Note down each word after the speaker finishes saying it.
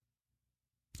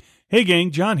Hey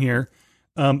gang, John here.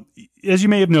 As you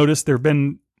may have noticed, there have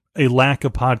been a lack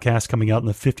of podcasts coming out in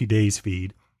the 50 days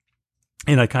feed.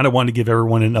 And I kind of wanted to give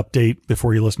everyone an update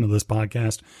before you listen to this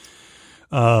podcast.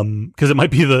 Because it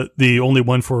might be the only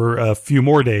one for a few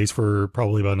more days, for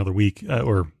probably about another week,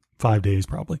 or 5 days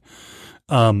probably,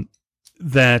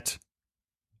 that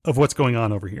of what's going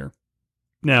on over here.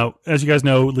 Now, as you guys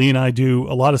know, Lee and I do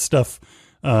a lot of stuff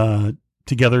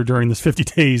together during this 50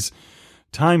 days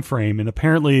time frame, and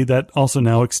apparently that also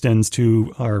now extends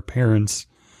to our parents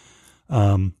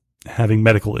having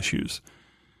medical issues.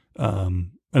 I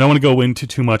don't want to go into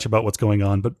too much about what's going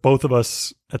on, but both of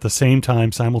us at the same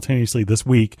time, simultaneously this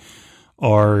week,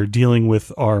 are dealing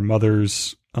with our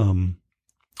mother's being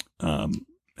in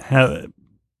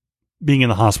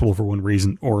the hospital for one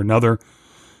reason or another,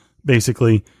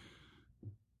 basically.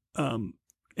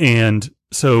 And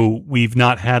so we've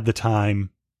not had the time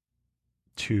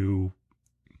to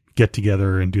get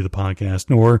together and do the podcast,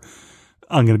 nor,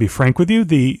 I'm going to be frank with you,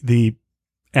 the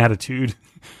attitude,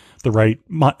 the right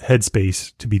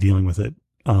headspace to be dealing with it.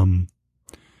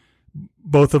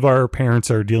 Both of our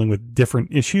parents are dealing with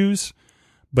different issues,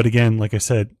 but again, like I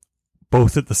said,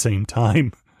 both at the same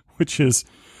time, which is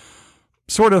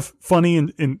sort of funny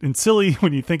and silly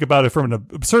when you think about it from an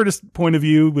absurdist point of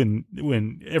view,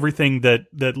 when everything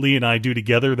that Lee and I do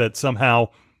together, that somehow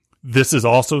this is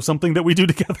also something that we do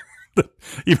together.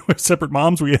 Even with separate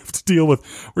moms, we're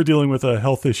dealing with a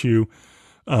health issue,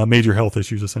 major health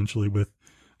issues, essentially, with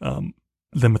them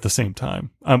at the same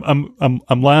time. I'm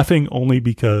laughing only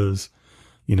because,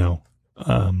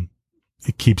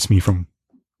 it keeps me from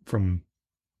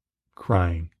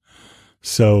crying.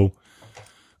 So,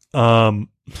 that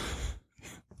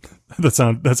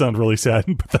sounds really sad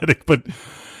and pathetic, but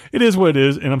it is what it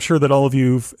is. And I'm sure that all of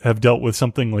you have dealt with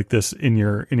something like this in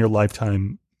your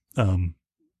lifetime,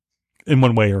 in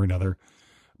one way or another.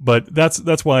 But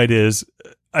that's why it is.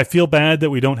 I feel bad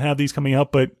that we don't have these coming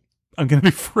out, but I'm going to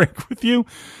be frank with you.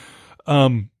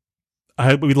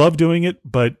 We love doing it,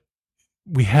 but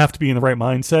we have to be in the right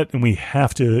mindset, and we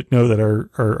have to know that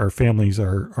our families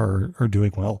are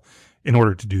doing well in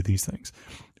order to do these things.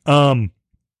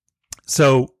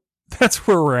 So that's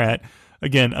where we're at.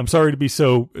 Again, I'm sorry to be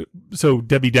so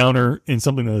Debbie Downer in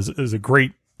something that is a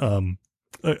great and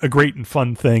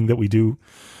fun thing that we do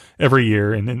every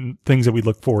year, and things that we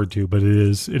look forward to, but it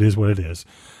is what it is.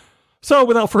 So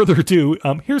without further ado,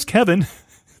 here's Kevin,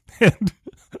 and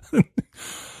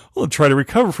we'll try to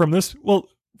recover from this. Well,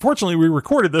 fortunately, we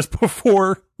recorded this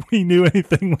before we knew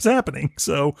anything was happening,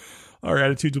 so our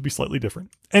attitudes will be slightly different.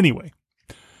 Anyway,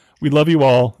 we love you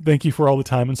all. Thank you for all the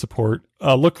time and support.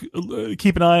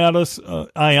 Keep an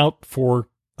eye out for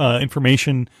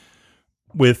information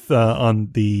on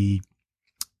the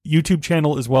YouTube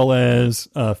channel, as well as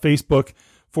Facebook,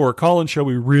 for a call-in show.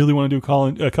 We really want to do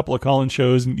a couple of call-in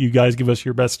shows, and you guys give us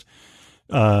your best.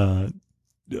 One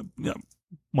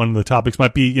of the topics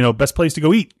might be, best place to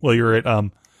go eat while you're at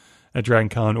Dragon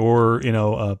Con, or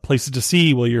places to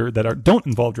see while don't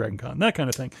involve Dragon Con, that kind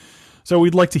of thing. So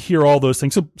we'd like to hear all those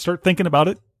things. So start thinking about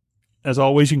it. As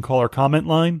always, you can call our comment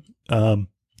line.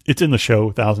 It's in the show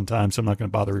 1,000 times, so I'm not going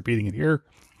to bother repeating it here.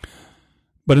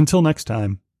 But until next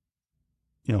time,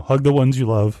 hug the ones you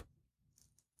love.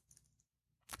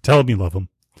 Tell them you love them.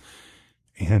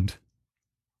 And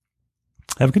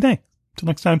have a good day. Until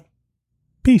next time.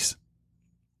 Peace.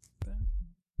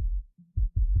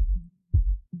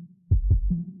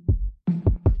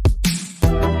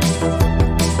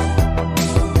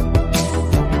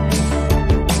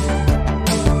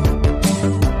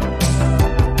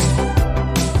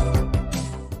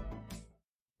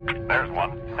 There's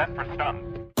one set for stun.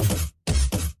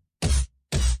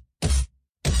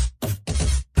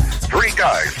 3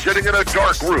 guys sitting in a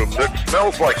dark room that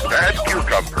smells like bad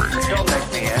cucumbers. Don't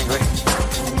make me angry.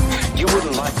 You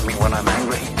wouldn't like me when I'm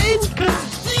angry.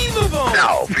 Inconceivable!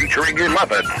 Now featuring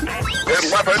 11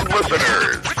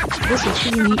 listeners. This is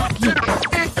the Unique Geek.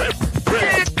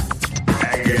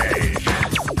 Engage.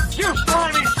 You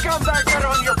slimy scumbag, get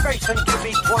on your face and give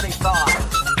me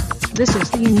 25. This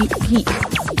is the Unique Geek.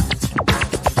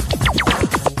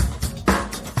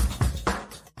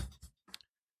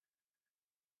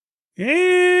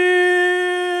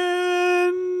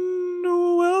 And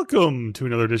welcome to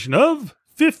another edition of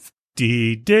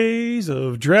 50 Days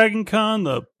of Dragon Con,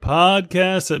 the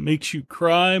podcast that makes you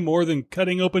cry more than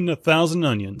cutting open 1,000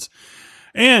 onions.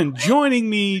 And joining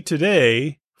me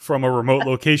today from a remote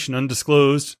location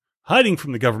undisclosed, hiding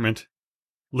from the government,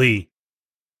 Lee.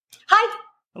 Hi.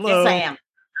 Hello. Yes, I am.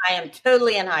 I am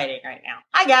totally in hiding right now.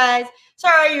 Hi, guys.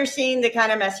 Sorry you're seeing the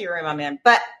kind of messy room I'm in,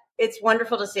 but it's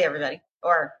wonderful to see everybody,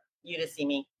 or you to see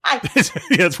me. Hi.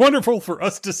 Yeah, it's wonderful for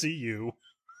us to see you.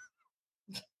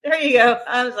 There you go.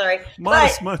 I'm sorry.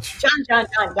 Modest But much.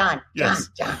 John. Yes.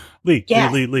 John. Lee.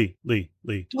 Yes. Lee.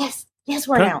 Yes,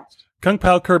 we're Kung- announced. Kung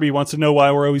Pao Kirby wants to know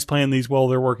why we're always playing these while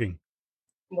they're working.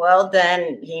 Well,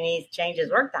 then he needs to change his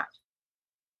work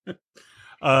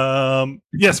time.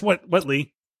 Yes, what,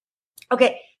 Lee?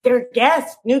 Okay, they're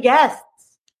guests, new guests.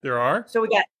 There are? So we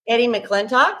got Eddie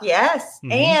McClintock, yes.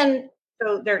 Mhm. And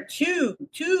so there are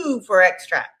two for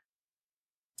extract.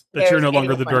 That you're There's no Eddie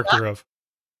longer the McClintock. director of.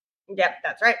 Yep,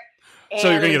 that's right. So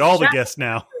you're going to get all the Jack- guests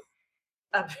now.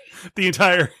 uh, The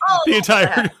entire all the of entire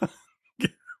that.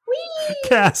 Whee!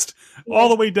 cast, all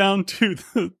the way down to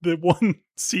the one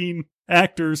scene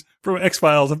actors from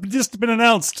X-Files have just been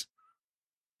announced.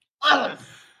 Awesome.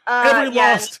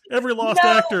 Every lost No,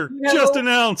 actor no. just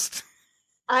announced.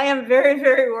 I am very,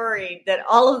 very worried that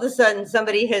all of a sudden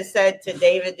somebody has said to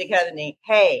David Duchovny,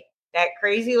 hey, that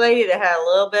crazy lady that had a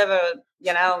little bit of a,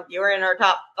 you were in our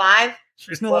top 5.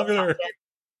 She's no longer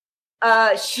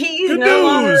there. She's Good no news.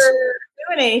 longer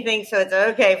doing anything, so it's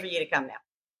okay for you to come now,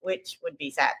 which would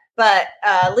be sad. But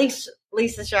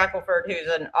Lisa Shackelford, who's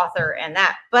an author and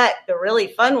that. But the really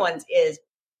fun ones is,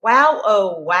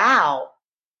 wow,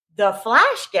 the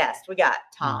Flash guest. We got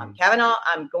Tom Cavanaugh.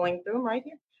 I'm going through them right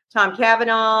here. Tom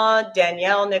Cavanaugh,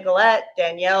 Danielle Nicolette,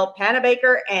 Danielle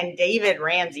Panabaker, and David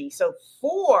Ramsey. So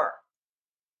four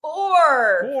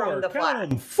from the Flash.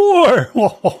 4.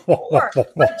 4.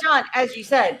 But John, as you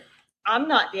said, I'm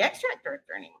not the extract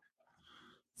director anymore.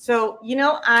 So, You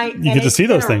get to see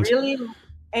those things.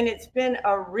 And it's been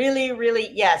a really, really,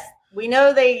 yes. We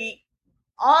know they,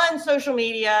 on social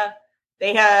media,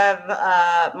 they have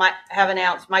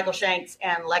announced Michael Shanks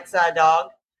and Lexa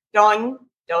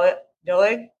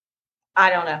Doig. I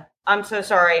don't know. I'm so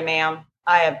sorry, ma'am.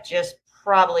 I have just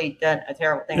probably done a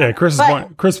terrible thing. Yeah,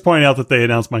 Chris pointed out that they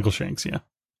announced Michael Shanks, yeah.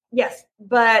 Yes,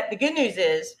 but the good news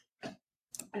is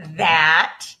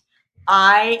that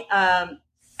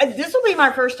this will be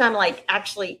my first time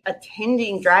actually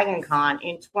attending Dragon Con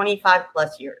in 25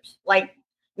 plus years.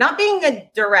 Not being a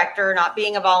director, not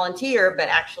being a volunteer, but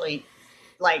actually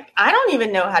I don't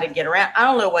even know how to get around. I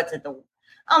don't know what's at the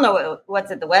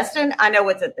Westin. I know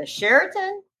what's at the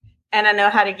Sheraton, and I know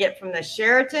how to get from the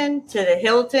Sheraton to the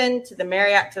Hilton to the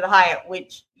Marriott to the Hyatt,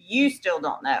 which you still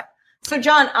don't know. So,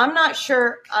 John, I'm not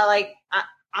sure.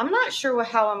 I'm not sure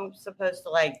how I'm supposed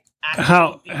to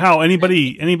how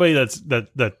anybody that's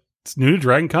new to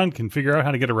Dragon Con can figure out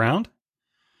how to get around.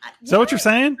 Is that what you're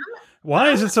saying? Why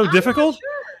is it so difficult? Sure.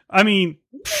 I mean,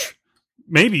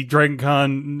 maybe Dragon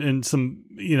Con and some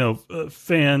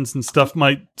fans and stuff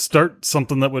might start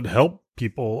something that would help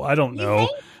people. I don't know.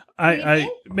 I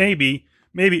maybe.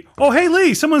 Oh, hey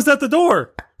Lee, someone's at the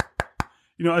door.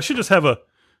 I should just have a.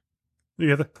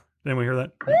 Did anyone hear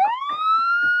that?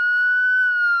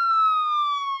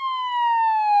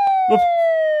 Whoop.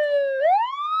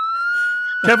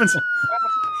 Kevin's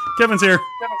here.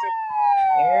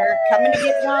 They're coming to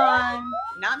get John,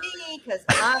 not me, because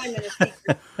I'm in a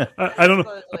secret. I don't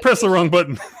know. I pressed the wrong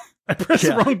button. I pressed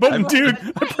the wrong button, dude.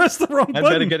 I pressed the wrong button. I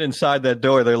better get inside that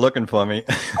door. They're looking for me.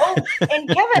 Oh, and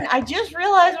Kevin, I just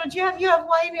realized what you have. You have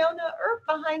Wynonna Earp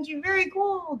behind you. Very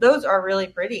cool. Those are really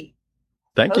pretty.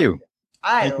 Thank you.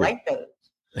 I Thank you. like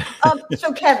those.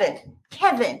 So Kevin,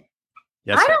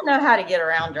 Yes, I sir. don't know how to get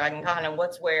around Dragon Con and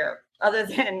what's where, other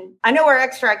than I know where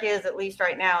Extract is, at least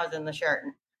right now, is in the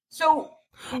Sheraton. So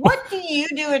what do you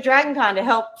do at Dragon Con to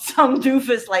help some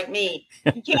doofus like me?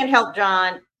 You can't help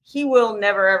John. He will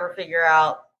never, ever figure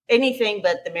out anything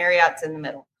but the Marriott's in the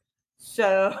middle.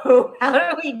 So how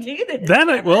do we do this?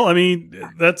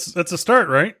 That's a start,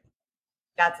 right?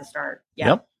 That's a start. Yeah.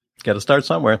 Yep. Got to start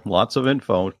somewhere. Lots of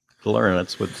info to learn.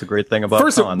 That's what's the great thing about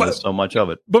con. There's so much of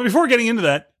it. But before getting into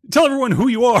that, tell everyone who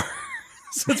you are.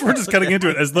 Since we're just getting into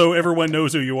it as though everyone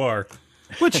knows who you are.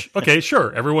 Which, okay,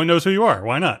 sure. Everyone knows who you are.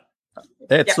 Why not?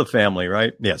 It's the family,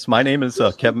 right? Yes. My name is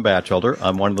Kevin Batchelder.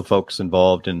 I'm one of the folks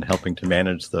involved in helping to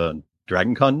manage the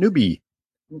Dragon Con Newbie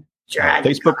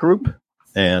Facebook group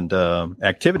and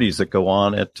activities that go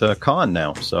on at con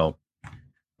now. So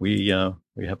we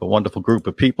have a wonderful group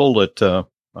of people that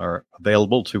are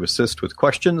available to assist with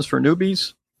questions for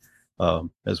newbies,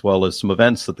 as well as some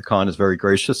events that the con is very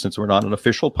gracious, since we're not an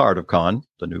official part of con,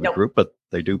 the newbie group, but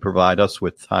they do provide us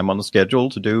with time on the schedule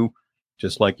to do,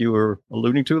 just like you were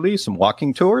alluding to, Lee, some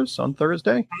walking tours on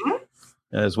Thursday,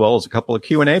 as well as a couple of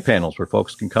Q&A panels where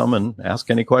folks can come and ask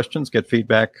any questions, get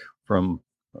feedback from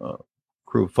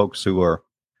crew of folks who are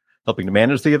helping to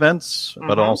manage the events,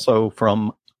 but also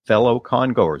from fellow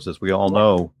con goers. As we all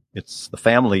know, it's the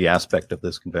family aspect of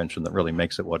this convention that really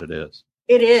makes it what it is.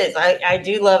 It is. I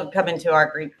do love coming to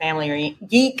our Greek family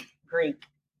geek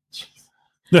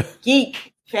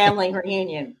family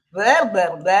reunion. Blah,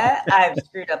 blah, blah. I've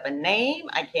screwed up a name.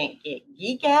 I can't get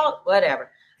geek out.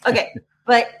 Whatever. Okay.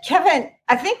 But Kevin,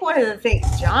 I think one of the things,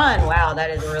 John, wow,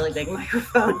 that is a really big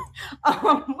microphone.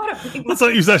 What a big Let's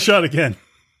not use that shot again.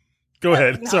 Go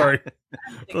ahead. Sorry.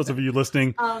 Those of you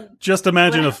listening, just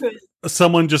imagine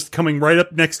someone just coming right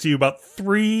up next to you about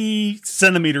 3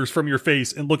 centimeters from your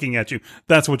face and looking at you.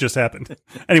 That's what just happened.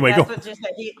 Anyway, go.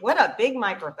 What a big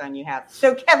microphone you have.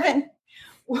 So, Kevin,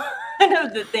 one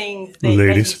of the things that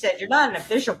you said, you're not an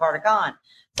official part of con,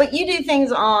 but you do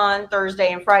things on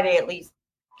Thursday and Friday, at least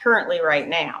currently right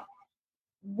now.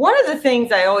 One of the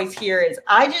things I always hear is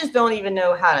I just don't even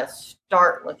know how to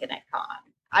start looking at con.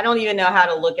 I don't even know how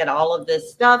to look at all of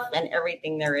this stuff and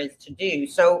everything there is to do.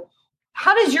 So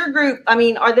how does your group, I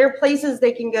mean, are there places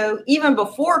they can go even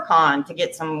before con to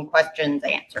get some questions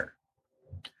answered?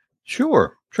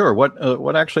 Sure.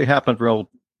 What actually happened real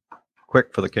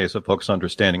quick for the case of folks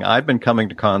understanding, I've been coming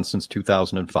to con since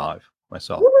 2005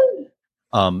 myself.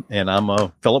 And I'm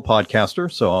a fellow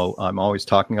podcaster, so I'm always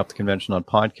talking up the convention on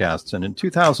podcasts. And in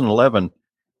 2011,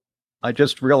 I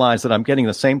just realized that I'm getting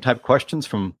the same type of questions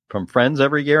from friends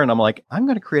every year. And I'm like, I'm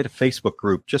going to create a Facebook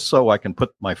group just so I can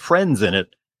put my friends in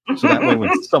it. So that way,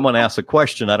 when someone asks a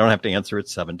question, I don't have to answer it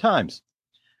 7 times.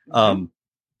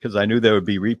 Because I knew there would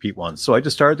be repeat ones. So I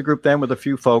just started the group then with a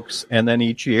few folks. And then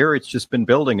each year it's just been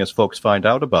building as folks find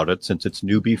out about it, since it's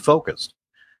newbie focused.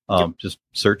 Just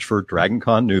search for Dragon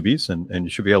Con newbies and you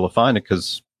should be able to find it.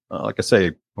 Because like I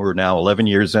say, we're now 11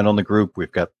 years in on the group.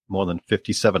 We've got more than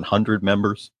 5,700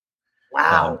 members.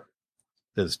 Wow.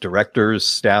 There's directors,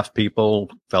 staff people,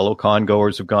 fellow con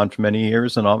goers who've gone for many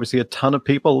years, and obviously a ton of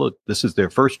people. This is their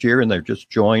first year and they've just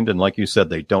joined. And like you said,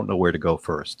 they don't know where to go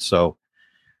first. So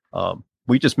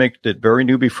we just make it very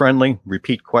newbie friendly.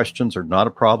 Repeat questions are not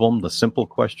a problem. The simple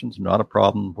questions are not a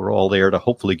problem. We're all there to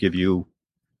hopefully give you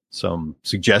some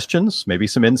suggestions, maybe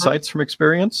some insights from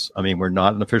experience. I mean, we're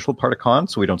not an official part of con,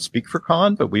 so we don't speak for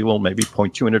con, but we will maybe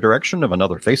point you in a direction of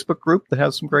another Facebook group that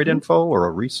has some great info or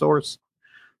a resource.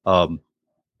 And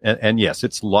yes,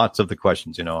 it's lots of the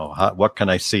questions, what can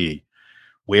I see?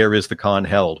 Where is the con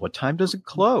held? What time does it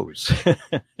close?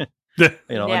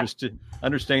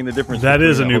 Understanding the difference. That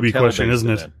is a newbie question, isn't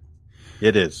it?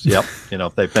 It is. Yep.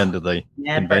 If they've been to the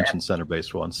convention center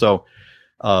based one. So,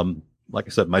 like I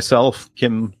said, myself,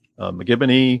 Kim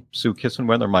McGibbony, Sue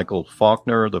Kissenweather, Michael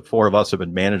Faulkner, the 4 of us have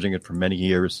been managing it for many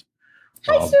years.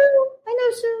 Hi, Sue. I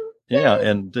know Sue. Yeah.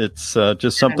 And it's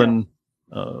just something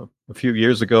a few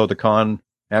years ago, the con,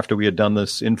 after we had done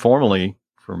this informally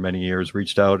for many years,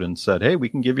 reached out and said, hey, we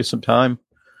can give you some time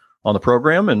on the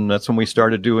program. And that's when we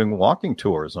started doing walking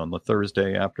tours on the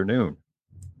Thursday afternoon.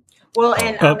 Well,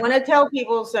 and I want to tell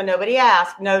people, so nobody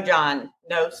asks, no, John,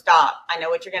 no, stop. I know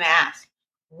what you're going to ask.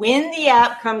 When the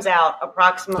app comes out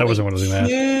approximately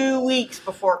 2 weeks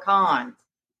before con,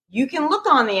 you can look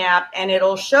on the app and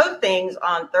it'll show things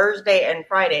on Thursday and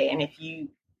Friday. And if you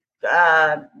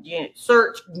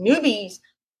search newbies,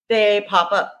 they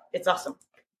pop up. It's awesome.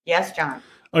 Yes, John.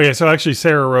 Okay, so actually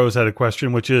Sarah Rose had a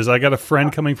question, which is, I got a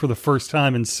friend coming for the first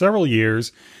time in several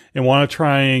years and want to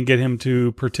try and get him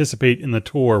to participate in the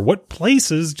tour. What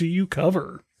places do you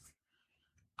cover?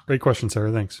 Great question,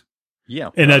 Sarah. Thanks. Yeah.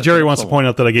 And Jerry wants to point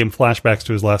out that I gave him flashbacks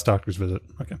to his last doctor's visit.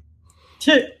 Okay.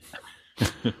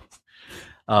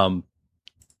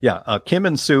 Kim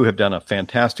and Sue have done a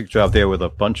fantastic job there with a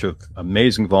bunch of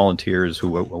amazing volunteers who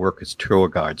work as tour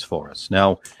guides for us.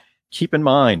 Now, keep in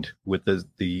mind, with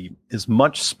the as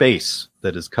much space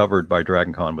that is covered by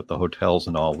Dragon Con with the hotels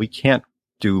and all, we can't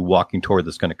do walking tour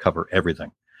that's going to cover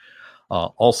everything.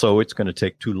 Also, it's going to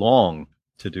take too long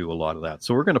to do a lot of that.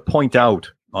 So we're going to point out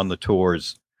on the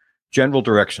tours general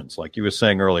directions, like you were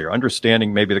saying earlier,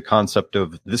 understanding maybe the concept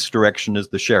of this direction is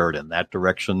the Sheraton, that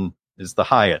direction is the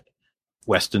Hyatt,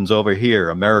 Weston's over here,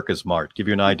 America's Mart, give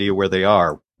you an idea where they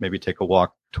are, maybe take a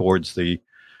walk towards the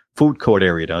food court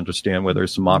area to understand where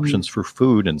there's some options for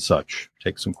food and such,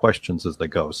 take some questions as they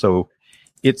go. So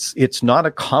it's not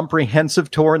a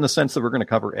comprehensive tour in the sense that we're going to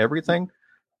cover everything,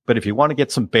 but if you want to get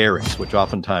some bearings, which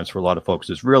oftentimes for a lot of folks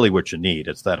is really what you need,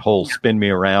 it's that whole spin me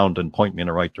around and point me in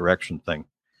the right direction thing.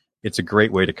 It's a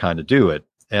great way to kind of do it.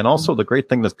 And also the great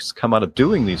thing that's come out of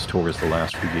doing these tours the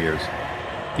last few years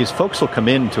is folks will come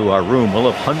into our room.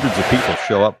 We'll have hundreds of people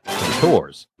show up to the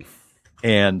tours.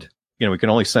 And, we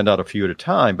can only send out a few at a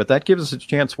time, but that gives us a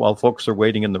chance while folks are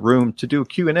waiting in the room to do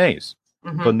Q&As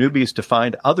for newbies to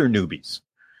find other newbies,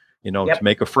 to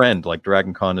make a friend like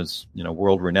Dragon Con is,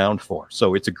 world renowned for.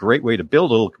 So it's a great way to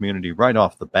build a little community right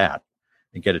off the bat.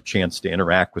 and get a chance to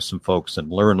interact with some folks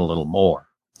and learn a little more.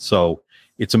 So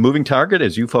it's a moving target.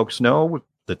 As you folks know,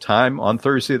 the time on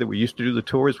Thursday that we used to do the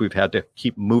tours, we've had to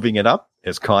keep moving it up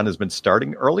as con has been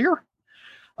starting earlier.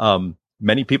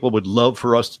 Many people would love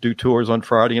for us to do tours on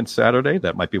Friday and Saturday.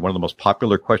 That might be one of the most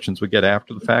popular questions we get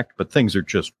after the fact, but things are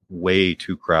just way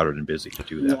too crowded and busy to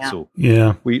do that.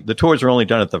 Yeah. So the tours are only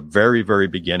done at the very, very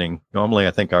beginning. Normally,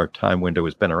 I think our time window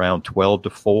has been around 12 to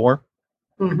 4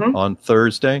 on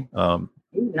Thursday.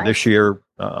 Nice. This year,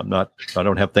 I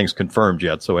don't have things confirmed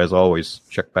yet. So as always,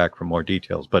 check back for more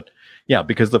details. But yeah,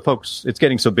 because the folks, it's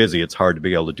getting so busy, it's hard to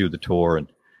be able to do the tour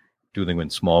and do them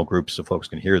in small groups so folks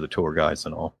can hear the tour guides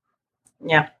and all.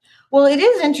 Yeah. Well, it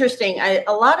is interesting.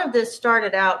 A lot of this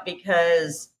started out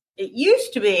because it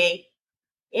used to be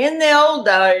in the old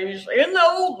days,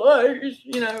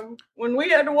 when we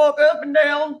had to walk up and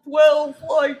down 12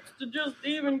 flights to just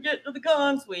even get to the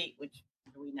con suite, which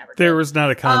we never did. There was not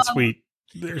a con suite.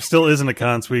 There still isn't a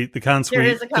con suite. The con suite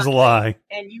is a lie.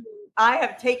 And I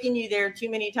have taken you there too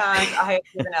many times. I have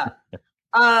given up.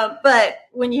 But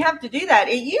when you have to do that,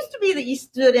 it used to be that you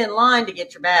stood in line to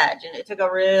get your badge, and it took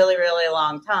a really, really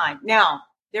long time. Now,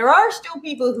 there are still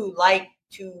people who like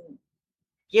to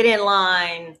get in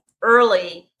line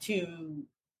early to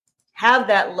have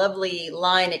that lovely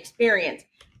line experience.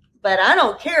 But I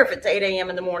don't care if it's 8 a.m.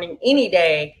 in the morning any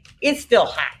day. It's still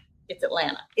hot. It's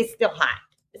Atlanta. It's still hot.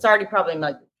 It's already probably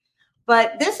muggy.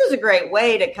 But this is a great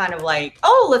way to kind of like,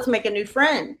 let's make a new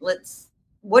friend.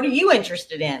 What are you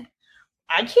interested in?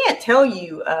 I can't tell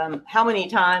you how many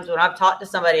times when I've talked to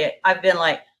somebody, I've been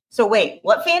like, so wait,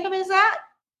 what fandom is that?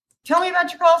 Tell me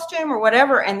about your costume or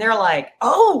whatever. And they're like,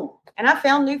 and I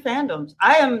found new fandoms.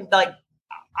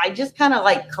 I just kind of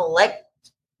like collect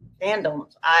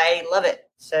fandoms. I love it.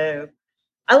 So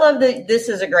I love that this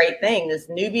is a great thing. This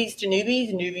newbies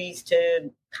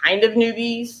to kind of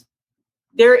newbies.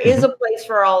 There is a place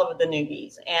for all of the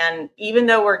newbies. And even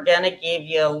though we're going to give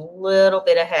you a little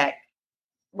bit of heck,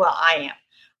 well, I am.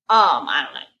 I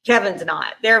don't know. Kevin's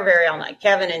not. They're very all night.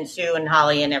 Kevin and Sue and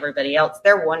Holly and everybody else,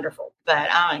 they're wonderful. But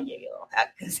I'm going to give you a little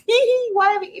heck because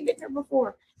why haven't you been here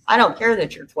before? I don't care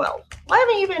that you're 12. Why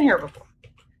haven't you been here before?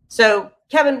 So,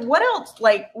 Kevin, what else?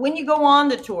 Like when you go on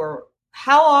the tour,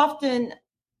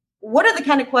 what are the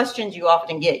kind of questions you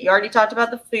often get? You already talked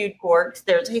about the food courts.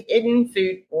 There's a hidden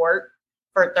food court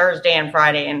for Thursday and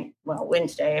Friday and,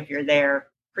 Wednesday if you're there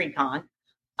pre-con.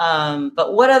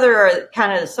 But what other are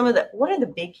kind of what are the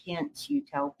big hints you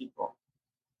tell people?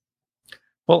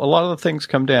 Well, a lot of the things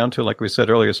come down to, like we said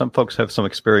earlier, some folks have some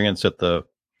experience at the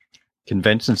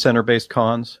convention center based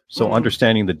cons. So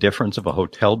understanding the difference of a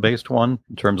hotel based one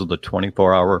in terms of the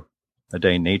 24-hour a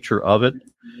day nature of it.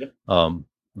 Yep.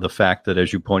 The fact that,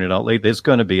 as you pointed out, Lee, there's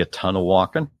going to be a ton of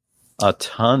walking.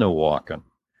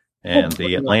 And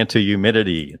the Atlanta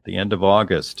humidity at the end of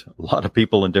August, a lot of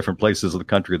people in different places of the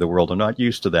country, the world, are not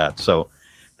used to that. So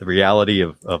the reality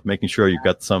of making sure you've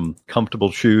got some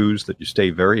comfortable shoes, that you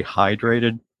stay very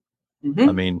hydrated.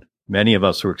 I mean, many of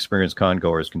us who are experienced con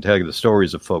goers can tell you the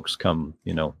stories of folks come,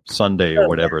 Sunday or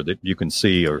whatever that you can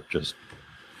see are just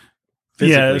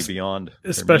physically beyond.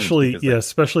 Especially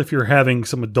if you're having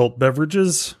some adult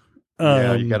beverages.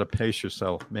 You got to pace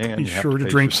yourself, man. Be sure to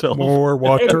drink more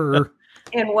water.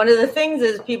 And one of the things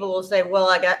is people will say,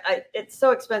 well, it's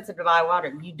so expensive to buy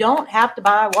water. You don't have to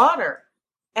buy water.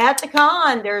 At the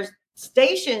con, there's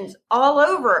stations all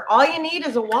over. All you need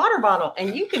is a water bottle,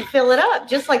 and you can fill it up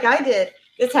just like I did.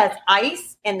 This has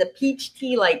ice and the peach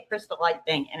tea, like Crystal Light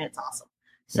thing, and it's awesome.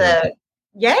 So,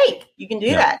 yay, you can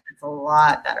do that. It's a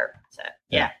lot better. So,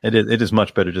 yeah. It is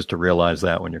much better just to realize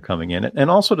that when you're coming in. And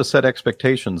also to set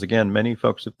expectations. Again, many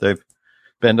folks, if they've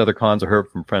been to other cons or heard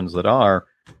from friends that are,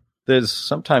 there's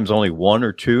sometimes only one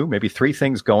or two, maybe three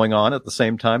things going on at the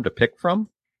same time to pick from.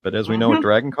 But as we know at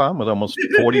Dragon Con, with almost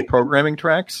 40 programming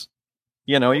tracks,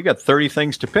 you got 30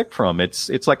 things to pick from.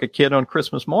 It's like a kid on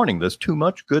Christmas morning. There's too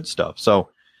much good stuff.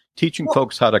 So teaching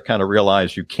folks how to kind of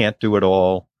realize you can't do it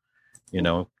all,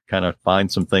 kind of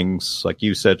find some things. Like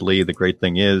you said, Lee, the great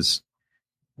thing is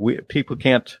people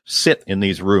can't sit in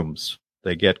these rooms.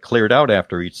 They get cleared out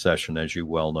after each session, as you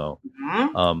well know.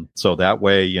 So that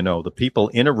way, the people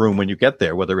in a room when you get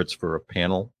there, whether it's for a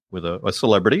panel with a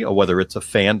celebrity or whether it's a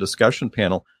fan discussion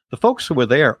panel, the folks who are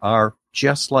there are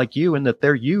just like you in that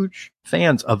they're huge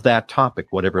fans of that topic,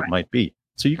 whatever it might be.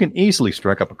 So you can easily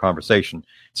strike up a conversation.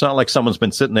 It's not like someone's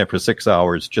been sitting there for 6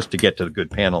 hours just to get to the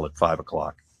good panel at 5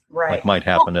 o'clock. Right. Like might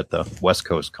happen at the West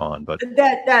Coast Con, but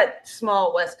that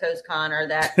small West Coast Con or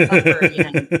that upper,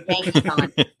 Yankee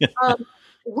Con.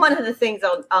 One of the things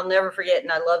I'll never forget,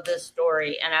 and I love this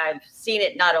story, and I've seen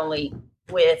it not only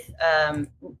with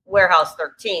Warehouse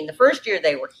 13. The first year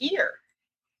they were here,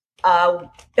 that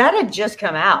had just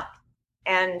come out.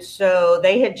 And so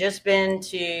they had just been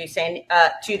to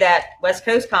that West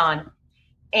Coast Con,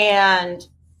 and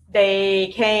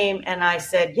they came and I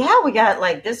said, yeah, we got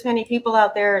like this many people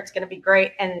out there. It's going to be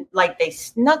great. And like they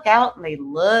snuck out and they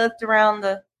looked around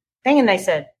the thing and they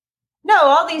said, no,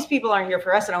 all these people aren't here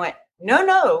for us. And I went,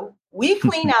 no, we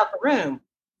clean out the room.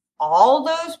 All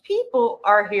those people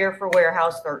are here for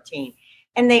Warehouse 13.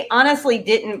 And they honestly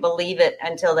didn't believe it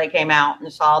until they came out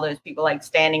and saw those people like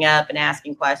standing up and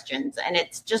asking questions. And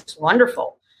it's just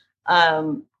wonderful.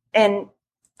 And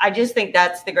I just think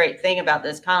that's the great thing about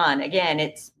this con. Again,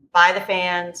 it's by the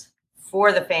fans,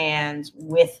 for the fans,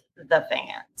 with the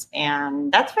fans. And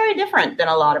that's very different than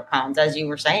a lot of cons, as you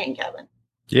were saying, Kevin.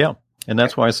 Yeah. And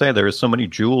that's why I say there are so many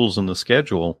jewels in the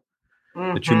schedule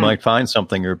that you might find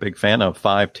something you're a big fan of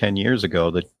 5-10 years ago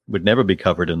that would never be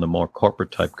covered in the more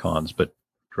corporate type cons. But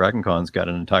Dragon Con's got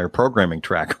an entire programming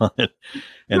track on it.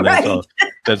 And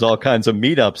there's all kinds of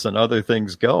meetups and other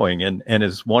things going. And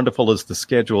as wonderful as the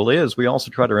schedule is, we also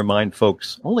try to remind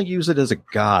folks, only use it as a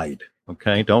guide.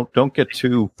 Okay. Don't get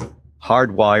too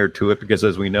hardwired to it, because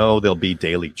as we know, there'll be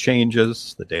daily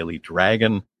changes. The Daily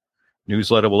Dragon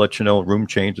newsletter will let you know room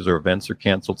changes or events are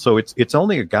canceled. So it's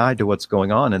only a guide to what's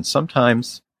going on. And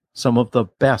sometimes some of the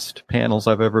best panels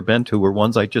I've ever been to were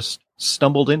ones I just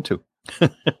stumbled into.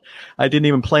 I didn't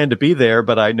even plan to be there,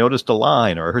 but I noticed a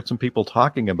line or I heard some people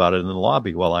talking about it in the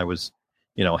lobby while I was,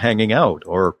 hanging out.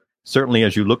 Or certainly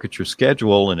as you look at your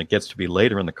schedule and it gets to be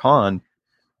later in the con,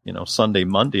 Sunday,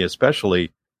 Monday,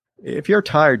 especially, if you're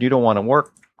tired, you don't want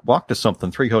to walk to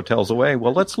something 3 hotels away.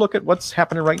 Well, let's look at what's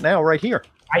happening right now, right here,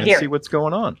 see what's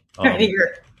going on. Right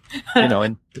here.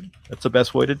 And that's the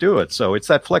best way to do it. So it's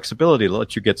that flexibility to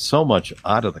let you get so much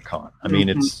out of the con. I mean,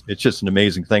 it's just an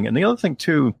amazing thing. And the other thing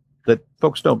too, that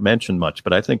folks don't mention much,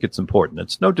 but I think it's important.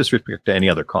 It's no disrespect to any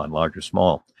other con, large or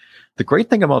small. The great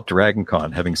thing about Dragon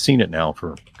Con, having seen it now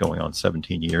for going on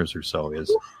 17 years or so,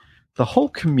 is the whole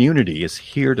community is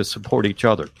here to support each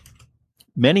other.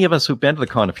 Many of us who've been to the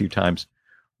con a few times,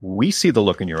 we see the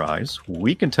look in your eyes.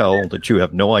 We can tell that you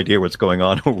have no idea what's going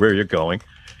on or where you're going,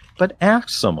 but ask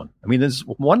someone. I mean, there's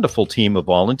a wonderful team of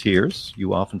volunteers.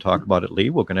 You often talk about it,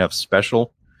 Lee. We're going to have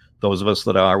those of us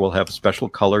that will have special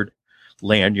colored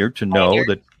lanyard to know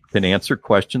that can answer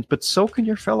questions, but so can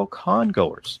your fellow con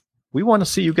goers. We want to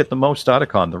see you get the most out of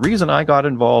con. The reason I got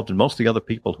involved and most of the other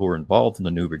people who are involved in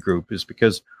the newbie group is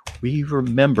because we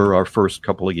remember our first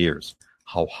couple of years,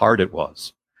 how hard it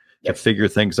was to figure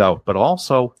things out, but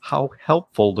also how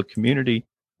helpful the community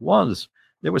was.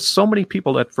 There were so many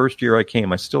people that first year I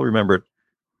came. I still remember it.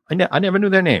 I never knew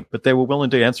their name, but they were willing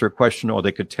to answer a question, or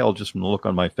they could tell just from the look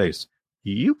on my face.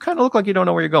 You kind of look like you don't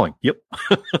know where you're going. Yep.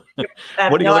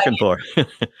 What are you looking for?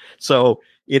 So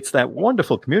it's that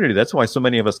wonderful community. That's why so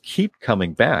many of us keep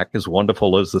coming back, as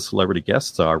wonderful as the celebrity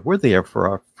guests are. We're there for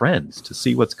our friends to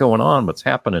see what's going on, what's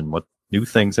happening, what new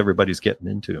things everybody's getting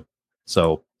into.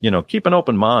 So, keep an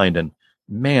open mind, and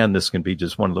man, this can be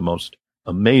just one of the most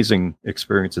amazing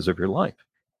experiences of your life.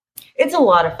 It's a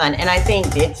lot of fun. And I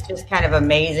think it's just kind of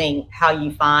amazing how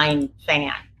you find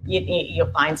fans.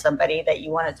 You'll find somebody that you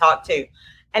want to talk to.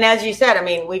 And as you said, I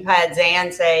mean, we've had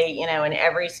Zan say, in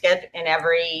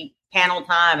every panel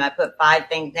time, I put 5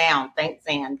 things down. Thanks,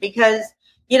 Zan, because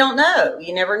you don't know.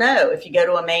 You never know. If you go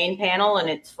to a main panel and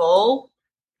it's full,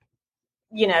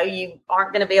 you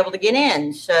aren't going to be able to get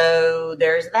in. So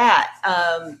there's that.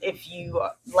 If you,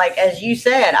 like, as you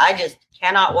said, I just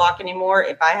cannot walk anymore.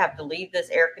 If I have to leave this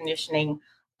air conditioning,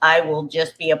 I will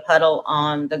just be a puddle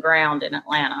on the ground in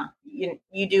Atlanta.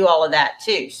 You do all of that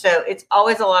too. So it's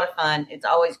always a lot of fun. It's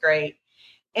always great.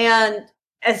 And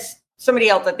as somebody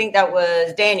else, I think that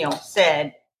was Daniel,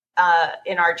 said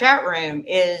in our chat room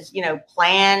is,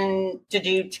 plan to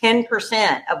do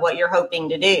 10% of what you're hoping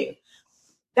to do.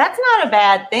 That's not a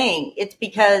bad thing. It's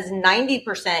because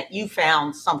 90% you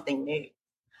found something new.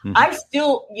 Mm-hmm. I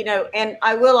still, and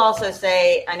I will also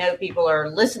say, I know people are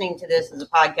listening to this as a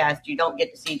podcast. You don't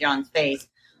get to see John's face.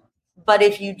 But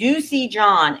if you do see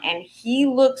John and he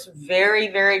looks very,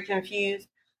 very confused,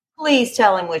 please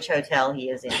tell him which hotel he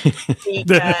is in, because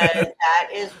that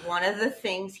is one of the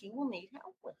things he will need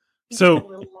help with.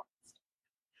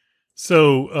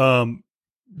 So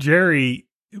Jerry,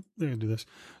 they're gonna do this.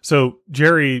 So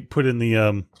Jerry put in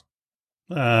the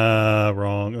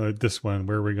wrong this one.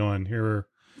 Where are we going here?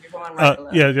 You're going right below.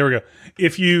 Yeah, there we go.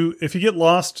 If you get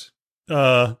lost,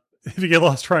 trying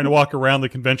to walk around the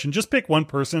convention, just pick one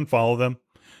person and follow them.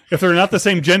 If they're not the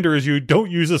same gender as you,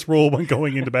 don't use this rule when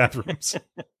going into bathrooms.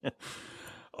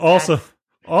 Also,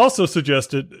 also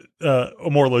suggested a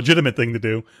more legitimate thing to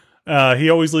do. He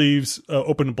always leaves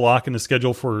open block in the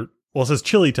schedule for, well, it says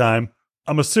chili time.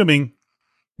 I'm assuming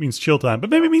means chill time, but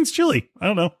maybe it means chili. I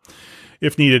don't know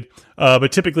if needed.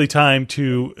 But typically time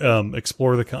to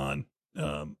explore the con.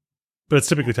 But it's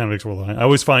typically time to explore the con. I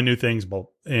always find new things,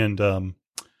 and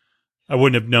I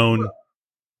wouldn't have known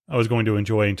I was going to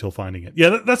enjoy until finding it.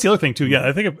 Yeah, that's the other thing too. Yeah,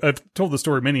 I think I've told the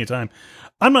story many a time.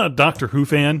 I'm not a Doctor Who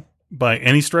fan by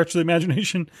any stretch of the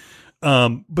imagination.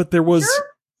 But there was,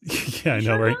 yeah, I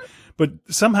know, right? But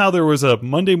somehow there was a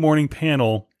Monday morning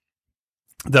panel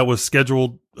that was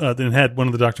scheduled that had one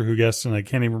of the Doctor Who guests, and I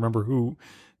can't even remember who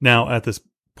now at this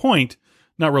point.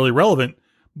 Not really relevant,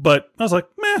 but I was like,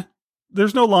 meh,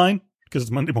 there's no line because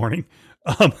it's Monday morning.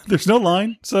 There's no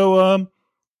line, so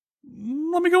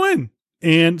let me go in.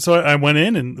 And so I went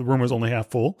in, and the room was only half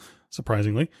full,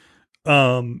 surprisingly.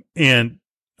 And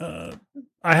I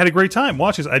had a great time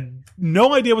watching this. I had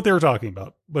no idea what they were talking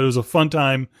about, but it was a fun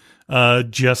time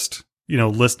just,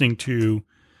 listening to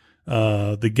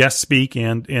the guests speak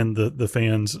and the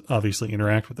fans obviously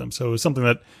interact with them. So it was something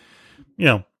that,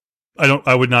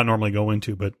 I would not normally go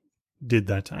into, but did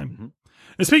that time. Mm-hmm.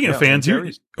 And speaking of fans,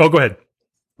 go ahead.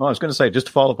 Well, I was going to say, just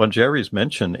to follow up on Jerry's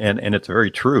mention, and it's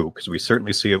very true, because we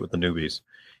certainly see it with the newbies,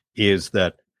 is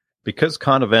that because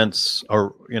con events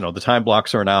are, the time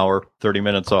blocks are an hour, 30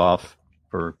 minutes off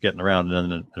for getting around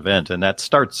in an event, and that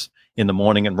starts in the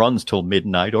morning and runs till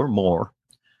midnight or more.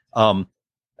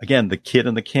 Again, the kid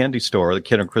in the candy store, the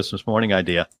kid on Christmas morning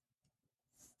idea,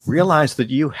 realize that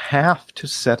you have to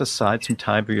set aside some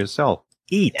time for yourself.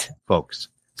 Eat, folks.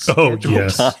 Schedule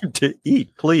time to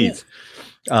eat, please.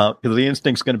 Because the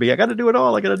instinct's going to be, I got to do it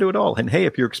all. And hey,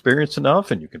 if you're experienced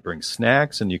enough and you can bring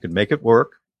snacks and you can make it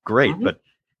work, great. Mm-hmm. But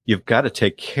you've got to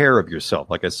take care of yourself.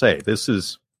 Like I say, this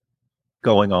is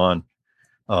going on,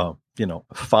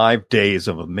 5 days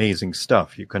of amazing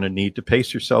stuff. You're going to need to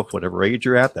pace yourself, whatever age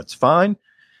you're at. That's fine.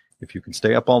 If you can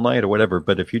stay up all night or whatever.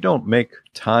 But if you don't make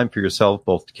time for yourself,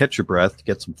 both to catch your breath, to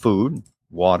get some food,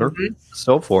 water,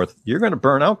 so forth, you're going to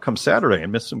burn out come Saturday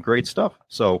and miss some great stuff.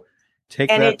 So take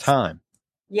that time.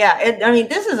 Yeah,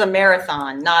 this is a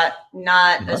marathon, not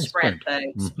a sprint, folks.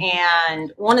 Mm-hmm.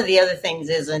 And one of the other things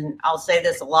is, and I'll say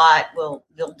this a lot, we'll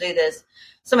do this.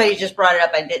 Somebody just brought it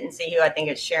up. I didn't see who. I think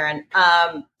it's Sharon.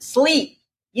 Sleep.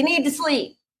 You need to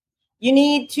sleep. You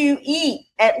need to eat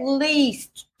at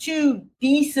least 2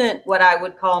 decent, what I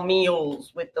would call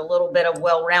meals with a little bit of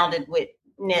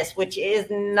well-roundedness, which is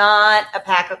not a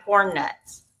pack of corn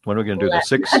nuts. When are we going to do the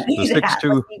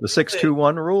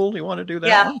 6-2-1 rule? You want to do that?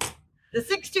 Yeah. The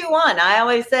 6-2-1. I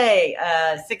always say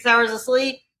 6 hours of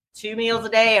sleep, 2 meals a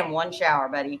day, and 1 shower,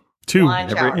 buddy. 2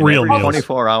 real meals.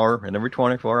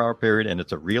 24-hour period, and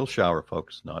it's a real shower,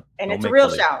 folks. It's a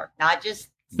real shower, not just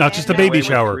a baby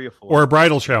shower or a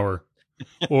bridal shower,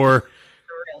 or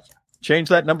change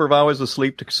that number of hours of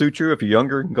sleep to suit you. If you're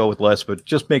younger, you can go with less, but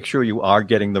just make sure you are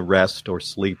getting the rest or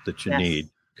sleep that you need.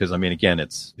 Because again,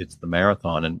 it's the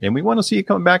marathon, and we want to see you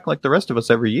coming back like the rest of us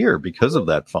every year because of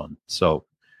that fun. So.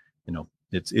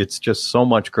 It's just so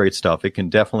much great stuff. It can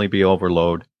definitely be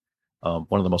overload. One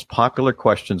of the most popular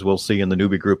questions we'll see in the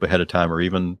newbie group ahead of time, or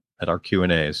even at our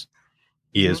Q&As,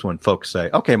 is when folks say,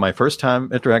 okay, my first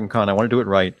time at Dragon Con, I want to do it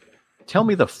right. Tell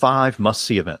me the 5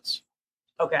 must-see events.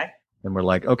 Okay. And we're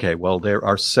like, okay, well, there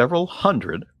are several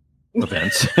hundred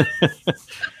events.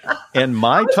 And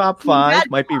my top 5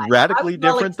 might be radically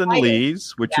different than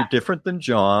Lee's, which are different than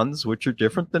John's, which are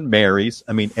different than Mary's.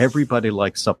 Everybody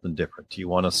likes something different. Do you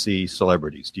want to see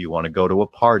celebrities? Do you want to go to a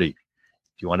party? Do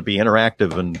you want to be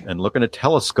interactive and look in a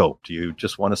telescope? Do you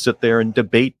just want to sit there and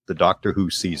debate the Doctor Who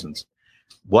seasons?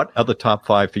 What are the top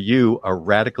 5 for you are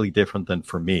radically different than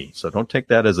for me. So don't take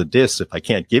that as a diss. If I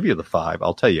can't give you the 5,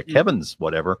 I'll tell you Kevin's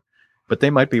whatever. But they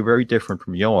might be very different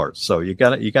from yours. So you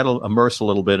got to immerse a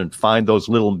little bit and find those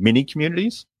little mini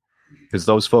communities, because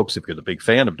those folks, if you're the big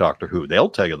fan of Doctor Who, they'll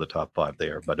tell you the top 5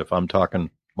 there. But if I'm talking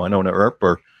Winona Earp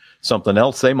or something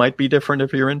else, they might be different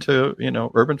if you're into,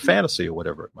 urban fantasy or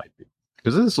whatever it might be.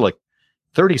 Because this is like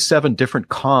 37 different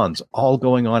cons all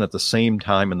going on at the same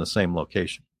time in the same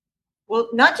location. Well,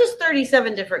 not just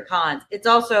 37 different cons. It's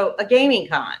also a gaming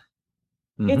con.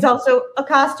 Mm-hmm. It's also a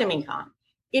costuming con.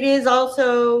 It is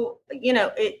also,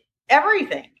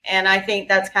 everything. And I think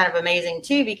that's kind of amazing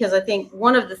too, because I think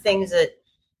one of the things that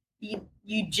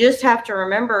you just have to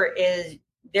remember is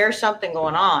there's something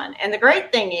going on. And the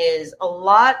great thing is a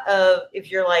lot of, if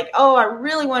you're like, oh, I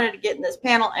really wanted to get in this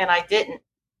panel and I didn't.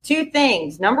 2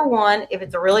 things. Number 1, if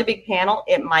it's a really big panel,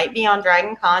 it might be on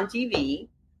Dragon Con TV.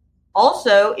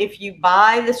 Also, if you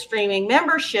buy the streaming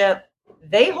membership,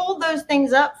 they hold those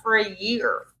things up for a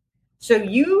year. So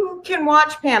you can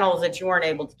watch panels that you weren't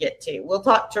able to get to. We'll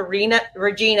talk to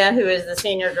Regina, who is the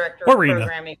senior director of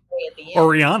programming at the end.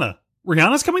 Or Rihanna.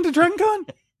 Rihanna's coming to DragonCon?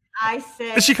 I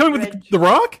said, is she coming with The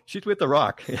Rock? She's with The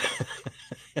Rock.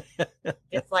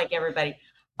 It's like everybody.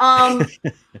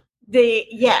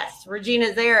 Yes,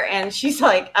 Regina's there, and she's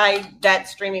like, that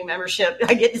streaming membership,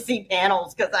 I get to see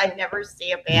panels because I never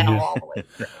see a panel all the way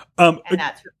through. And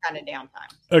that's her kind of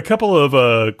downtime. A couple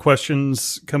of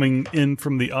questions coming in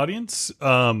from the audience.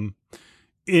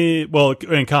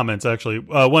 In comments, actually.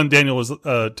 One, Daniel was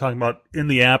talking about in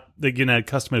the app, they can add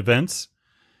custom events,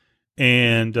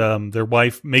 and their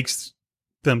wife makes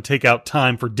them take out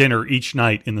time for dinner each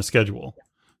night in the schedule.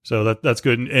 So that's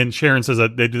good. And Sharon says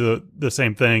that they do the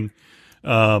same thing.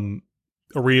 A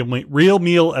real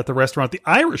meal at the restaurant. The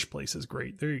Irish place is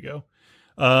great. There you go.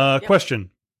 Yep. Question.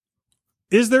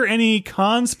 Is there any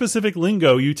con-specific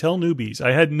lingo you tell newbies?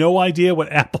 I had no idea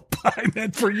what apple pie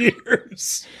meant for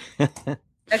years.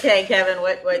 Okay, Kevin,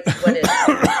 what is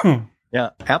it? Yeah,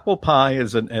 apple pie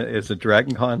is a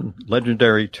DragonCon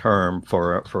legendary term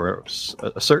for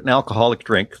a certain alcoholic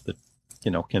drink that,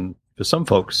 can, for some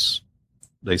folks,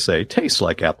 they say tastes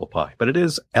like apple pie, but it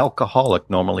is alcoholic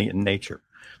normally in nature.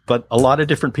 But a lot of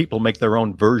different people make their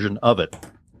own version of it.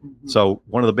 So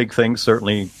one of the big things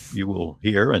certainly you will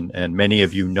hear, and many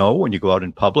of you know when you go out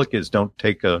in public, is don't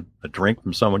take a drink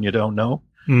from someone you don't know,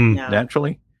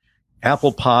 naturally.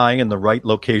 Apple pie in the right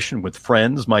location with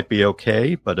friends might be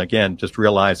okay, but again, just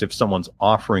realize if someone's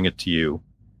offering it to you,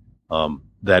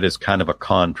 that is kind of a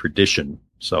con tradition.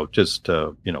 So just,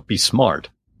 be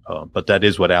smart. But that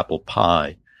is what apple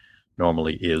pie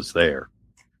normally is there.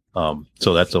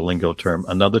 So that's a lingo term.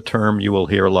 Another term you will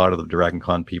hear a lot of the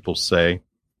DragonCon people say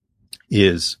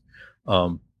is,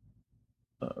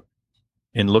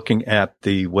 in looking at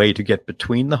the way to get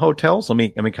between the hotels. Let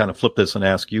me kind of flip this and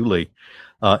ask you, Lee.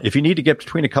 If you need to get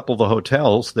between a couple of the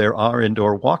hotels, there are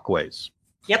indoor walkways.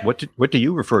 Yep. What do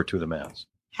you refer to them as?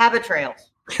 Habit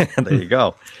trails. There you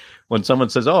go. When someone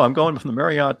says, "Oh, I'm going from the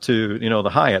Marriott to the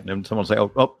Hyatt," and someone say,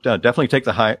 "Oh, definitely take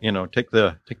the Hyatt. Take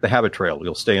the Habit Trail.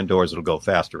 You'll stay indoors. It'll go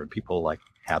faster." And people are like,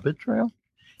 "Habit Trail?"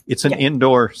 It's an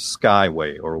indoor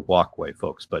skyway or walkway,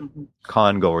 folks. But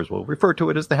con goers will refer to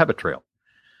it as the Habit Trail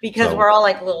because we're all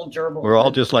like little gerbils. We're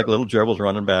all just like little gerbils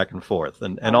running back and forth.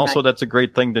 And also, that's a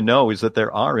great thing to know is that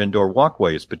there are indoor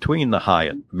walkways between the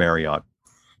Hyatt, Marriott,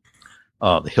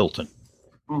 the Hilton.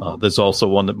 There's also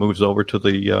one that moves over to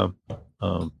the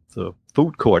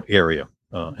food court area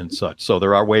and such. So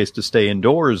there are ways to stay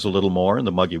indoors a little more in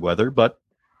the muggy weather, but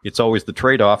it's always the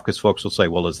trade-off because folks will say,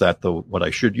 well, is that what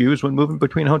I should use when moving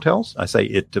between hotels? I say,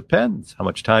 it depends. How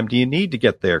much time do you need to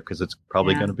get there? Because it's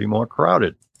probably going to be more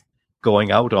crowded.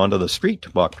 Going out onto the street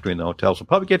to walk between the hotels will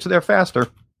probably get you there faster,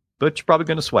 but you're probably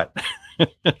going to sweat.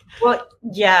 Well,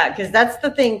 yeah, because that's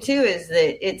the thing, too, is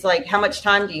that it's like, how much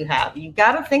time do you have? You've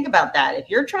got to think about that. If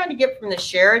you're trying to get from the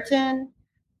Sheraton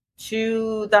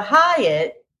to the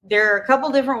Hyatt, there are a couple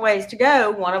different ways to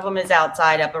go. One of them is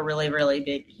outside up a really, really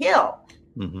big hill.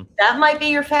 That might be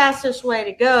your fastest way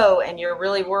to go, and you're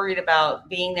really worried about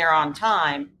being there on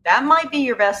time. That might be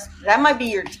your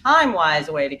time-wise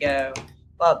way to go.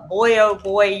 But boy, oh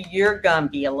boy, you're going to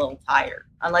be a little tired.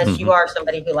 Unless you are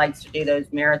somebody who likes to do those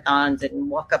marathons and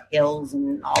walk up hills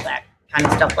and all that kind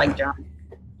of stuff like John.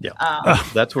 Yeah,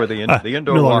 that's where the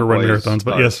indoor no walkways marathons,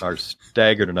 but are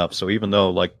staggered enough. So even though,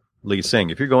 like Lee's saying,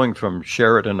 if you're going from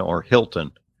Sheraton or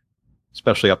Hilton,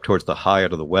 especially up towards the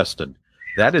Hyatt or the Westin,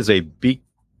 that is a big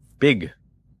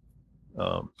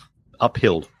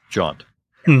uphill jaunt.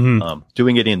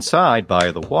 Doing it inside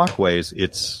by the walkways,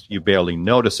 you barely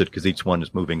notice it because each one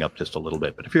is moving up just a little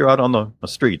bit. But if you're out on the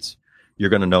streets, you're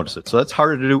going to notice it. So that's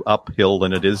harder to do uphill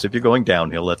than it is if you're going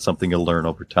downhill. That's something you'll learn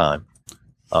over time.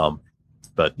 But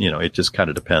it just kind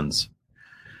of depends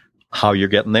how you're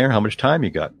getting there, how much time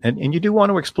you got. And you do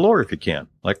want to explore if you can.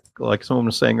 Like someone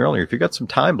was saying earlier, if you got some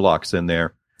time blocks in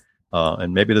there,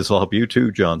 and maybe this will help you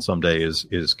too, John, someday,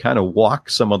 is kind of walk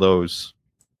some of those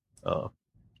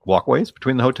walkways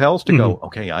between the hotels to go,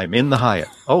 okay, I'm in the Hyatt.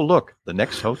 Oh, look, the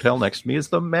next hotel next to me is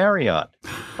the Marriott.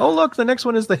 Oh, look, the next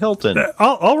one is the Hilton.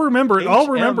 I'll remember it. I'll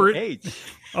remember it. HMH.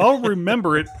 I'll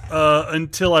remember it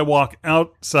until I walk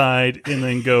outside and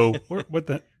then go,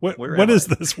 what is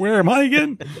this? Where am I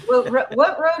again? Well,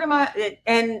 what road am I?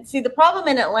 And see, the problem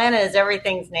in Atlanta is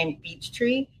everything's named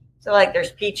Peachtree. So like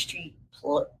there's Peachtree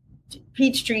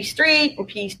Street and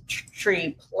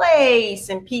Peachtree Place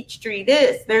and Peachtree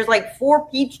this. There's like 4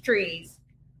 peach trees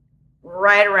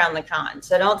right around the con.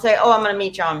 So don't say, oh, I'm going to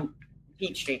meet you on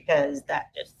Peachtree because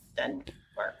that just doesn't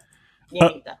work. You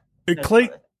need that.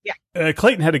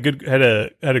 Clayton had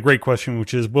a great question,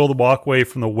 which is, will the walkway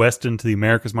from the west into the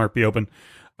America's Mart be open?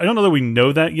 I don't know that we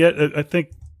know that yet. I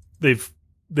think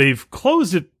they've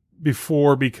closed it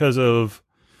before because of,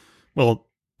 well,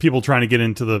 people trying to get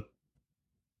into the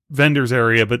vendors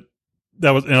area, but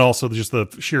that was, and also just the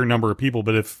sheer number of people.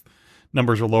 But if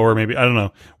numbers are lower, maybe, I don't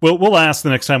know. We'll ask the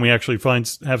next time we actually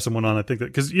have someone on. I think that,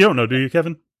 because you don't know, do you,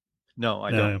 Kevin? No,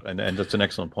 I don't. And that's an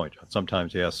excellent point.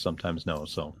 Sometimes yes, sometimes no.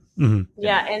 So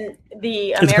yeah, and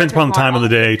it depends upon the time of the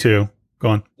day too. Go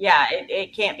on. Yeah,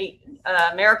 it can't be.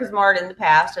 America's Mart in the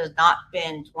past has not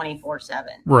been 24/7.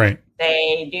 Right.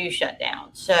 They do shut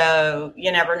down, so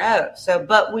you never know. So,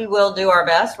 but we will do our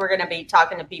best. We're going to be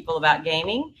talking to people about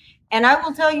gaming, and I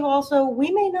will tell you also,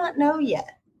 we may not know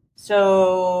yet.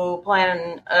 So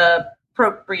plan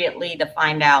appropriately to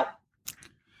find out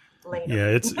later.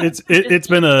 Yeah, it's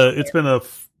been a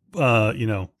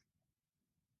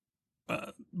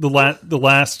the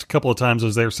last couple of times I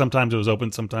was there. Sometimes it was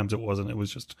open, sometimes it wasn't. It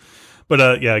was just,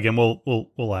 but yeah. Again,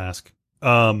 we'll ask.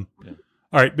 All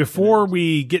right, before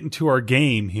we get into our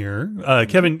game here,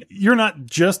 Kevin, you're not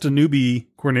just a newbie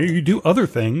coordinator. You do other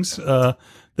things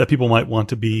that people might want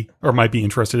to be or might be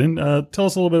interested in. Tell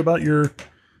us a little bit about your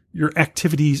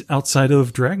activities outside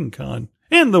of Dragon Con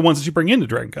and the ones that you bring into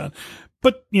Dragon Con.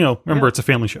 But, remember, It's a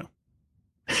family show.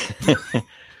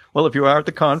 Well, if you are at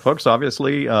the con, folks,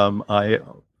 obviously, I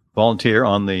volunteer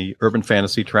on the urban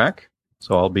fantasy track.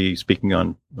 So I'll be speaking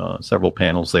on several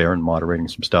panels there and moderating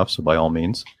some stuff. So by all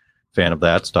means, fan of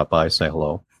that, stop by, say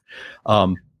hello.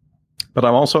 But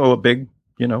I'm also a big,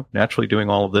 naturally doing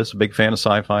all of this, a big fan of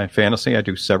sci-fi fantasy. I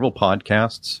do several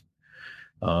podcasts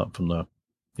from the,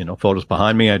 photos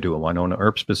behind me. I do a Winona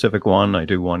Earp specific one. I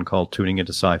do one called Tuning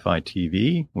into Sci-Fi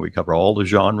TV, where we cover all the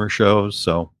genre shows.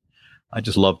 So I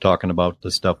just love talking about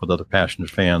this stuff with other passionate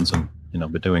fans, and,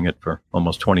 been doing it for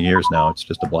almost 20 years now. It's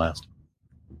just a blast.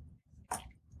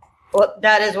 Well,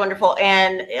 that is wonderful.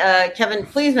 And Kevin,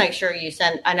 please make sure you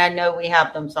send, and I know we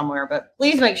have them somewhere, but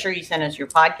please make sure you send us your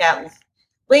podcast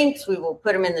links. We will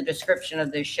put them in the description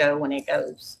of this show when it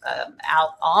goes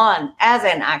out on as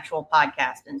an actual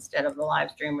podcast instead of the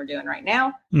live stream we're doing right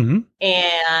now. Mm-hmm.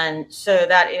 And so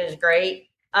that is great.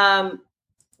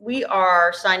 We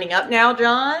are signing up now,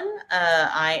 John.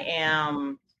 I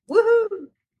am woohoo.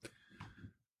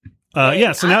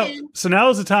 Yeah. So now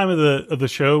is the time of the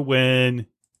show when,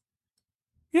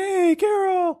 yay,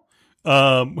 Carol.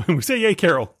 When we say yay,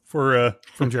 Carol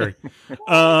from Jerry,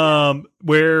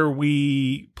 where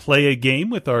we play a game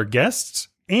with our guests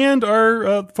and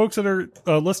our folks that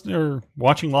are listening or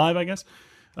watching live, I guess.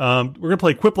 We're going to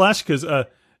play Quiplash because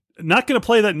not going to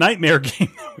play that nightmare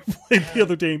game that we played the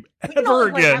other day ever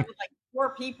again. Like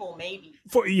 4 people, maybe.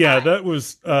 That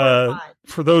was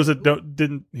for those that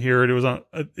didn't hear it. It was on.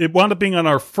 It wound up being on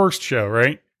our first show,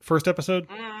 right? First episode.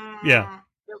 Yeah,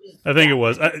 I think it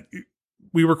was.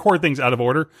 We record things out of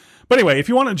order, but anyway, if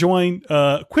you want to join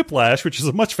Quiplash, which is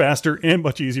a much faster and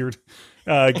much easier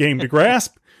game to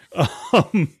grasp,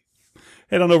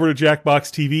 head on over to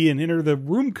Jackbox TV and enter the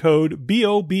room code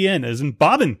BOBN as in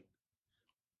Bobbin.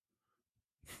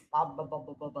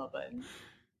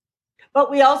 But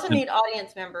we also need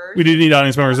audience members. We do need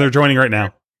audience members. They're joining right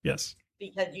now. Yes.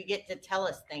 Because you get to tell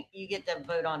us things. You get to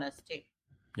vote on us too.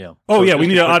 Yeah. Oh, so yeah. We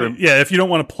need an audience. Yeah. If you don't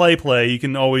want to play, you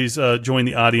can always join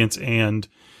the audience and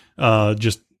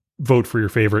just vote for your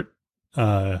favorite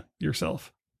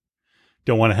yourself.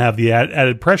 Don't want to have the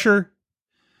added pressure.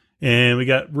 And we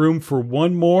got room for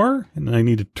one more. And I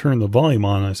need to turn the volume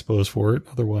on, I suppose, for it.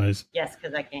 Otherwise, yes,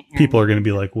 because I can't hear people are going to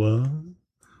be like, what?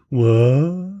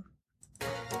 What?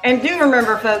 And do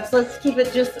remember, folks, let's keep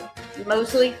it just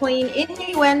mostly clean.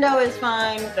 Innuendo is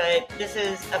fine, but this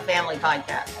is a family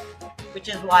podcast, which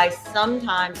is why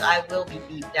sometimes I will be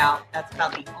beeped out. That's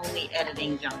about the only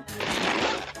editing John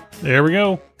does. There we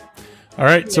go. All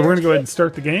right, so we're going to go ahead and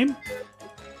start the game.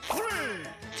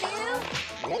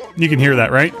 You can hear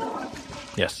that, right?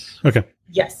 Yes. Okay.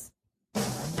 Yes.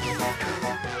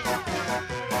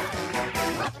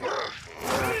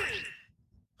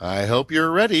 I hope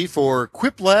you're ready for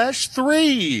Quiplash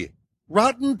 3,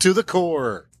 Rotten to the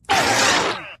Core.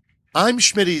 I'm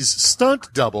Schmitty's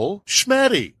stunt double,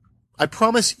 Schmatty. I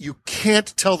promise you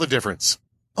can't tell the difference.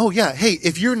 Oh yeah, hey,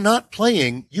 if you're not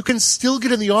playing, you can still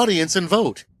get in the audience and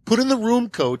vote. Put in the room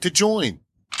code to join.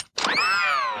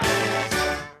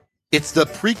 It's the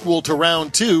prequel to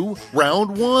round 2,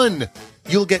 round 1.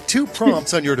 You'll get 2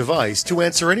 prompts on your device to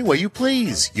answer any way you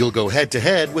please. You'll go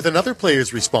head-to-head with another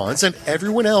player's response, and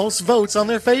everyone else votes on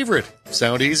their favorite.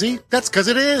 Sound easy? That's because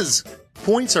it is.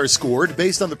 Points are scored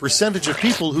based on the percentage of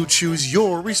people who choose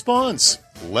your response.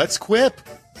 Let's quip.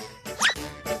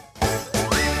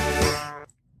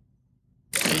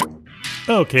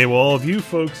 Okay, well, all of you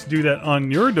folks do that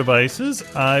on your devices.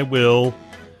 I will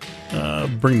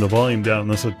bring the volume down on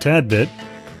this a tad bit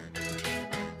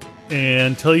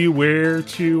and tell you where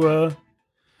to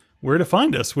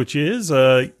find us, which is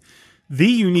The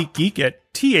Unique Geek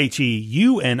at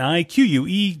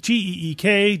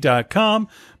TheUniqueGeek.com.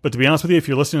 But to be honest with you, if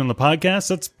you're listening on the podcast,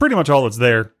 that's pretty much all that's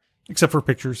there, except for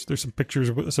pictures. There's some pictures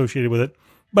associated with it,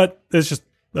 but it's just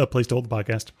a place to hold the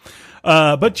podcast.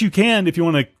 But you can, if you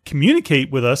want to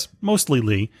communicate with us, mostly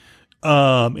Lee,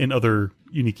 and other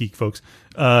Unique Geek folks,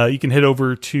 you can head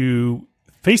over to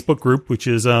Facebook group, which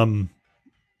is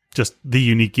just The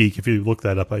Unique Geek. If you look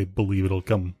that up, I believe it'll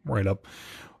come right up.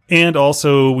 And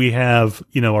also we have,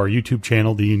 our YouTube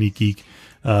channel, The Unique Geek.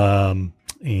 That's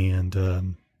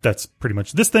pretty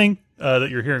much this thing that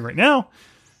you're hearing right now.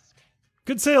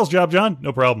 Good sales job, John.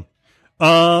 No problem.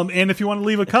 And if you want to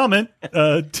leave a comment,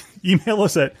 email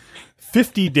us at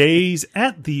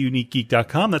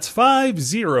 50days@theuniquegeek.com. That's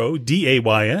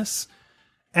 50days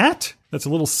at, that's a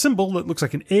little symbol that looks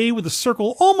like an A with a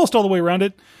circle almost all the way around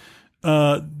it.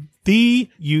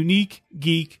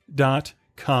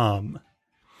 Theuniquegeek.com.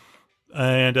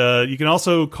 And you can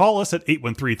also call us at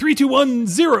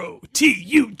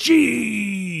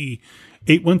 813-3210-TUG.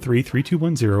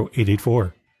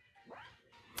 813-3210-884.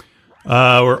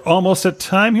 We're almost at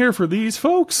time here for these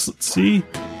folks. Let's see.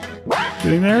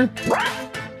 Getting there?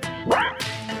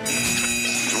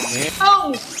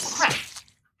 Oh, crap.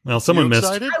 Well, someone missed.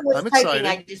 Excited? I was I'm typing, excited.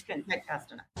 I just couldn't type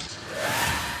fast enough.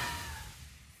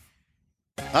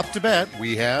 Up to bat,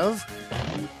 we have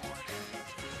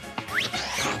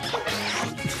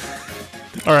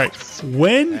All right.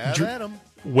 When Adam.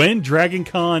 Dragon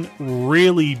Con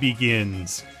really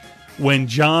begins, when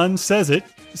John says it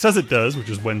does, which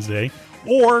is Wednesday,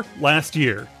 or last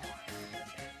year.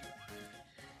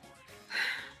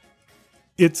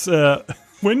 It's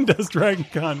when does Dragon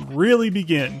Con really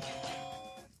begin?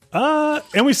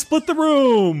 And we split the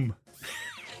room.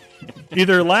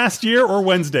 Either last year or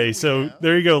Wednesday. So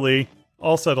there you go, Lee.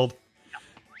 All settled.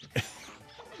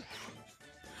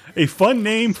 A fun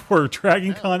name for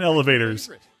Dragon Con elevators.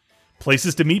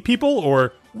 Places to meet people,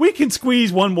 or we can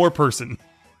squeeze one more person.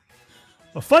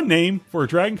 A fun name for a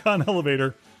Dragon Con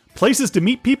elevator. Places to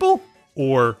meet people,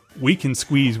 or we can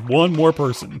squeeze one more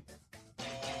person.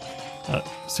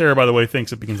 Sarah, by the way,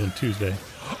 thinks it begins on Tuesday.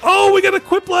 Oh, we got a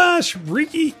Quiplash!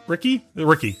 Ricky.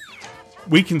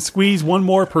 We can squeeze one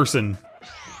more person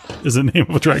is the name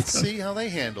of a Dragon Con. Let's see how they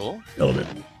handle elevator.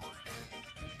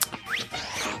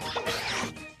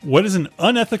 What is an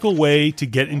unethical way to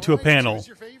get into a panel? Choose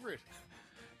your favorite.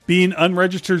 Be an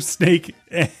unregistered snake,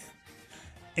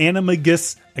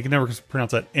 Animagus, I can never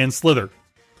pronounce that, and Slither.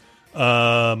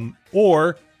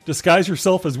 Or disguise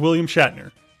yourself as William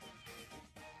Shatner.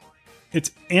 It's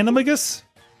Animagus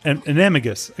and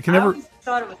Animagus. I always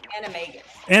thought it was Animagus.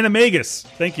 Animagus.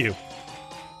 Thank you.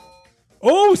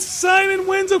 Oh, Simon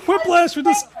wins a Quiplash for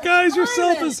disguise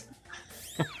yourself as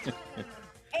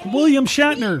William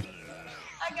Shatner.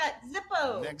 I got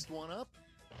Zippo. Next one up.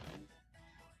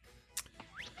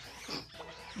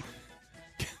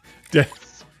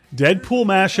 Deadpool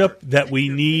mashup that we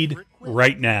need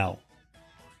right now.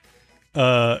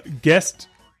 Guesting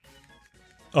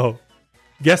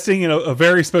in a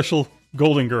very special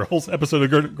Golden Girls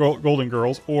episode of Golden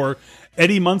Girls, or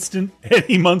Eddie Munson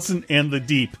and the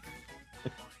Deep.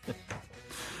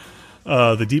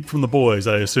 The Deep from the Boys,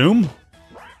 I assume.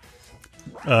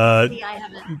 See, I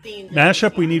haven't seen this.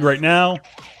 Mashup we need right now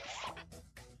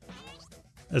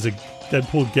as a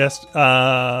Deadpool guest.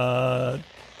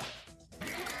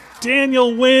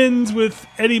 Daniel wins with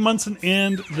Eddie Munson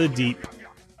and the Deep.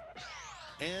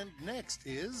 And next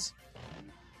is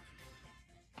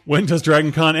When does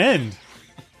Dragon Con end?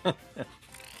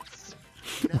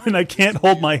 When I can't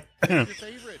hold my your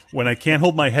favorite. when I can't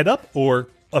hold my head up, or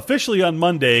officially on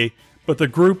Monday, but the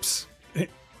groups and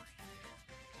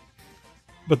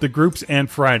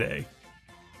Friday.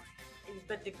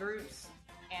 But the groups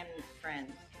and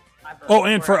friends. Oh,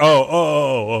 and for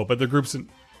but the groups and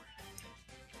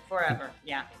forever.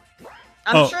 Yeah,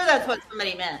 I'm Oh. sure that's what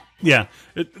somebody meant. yeah.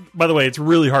 By the way, it's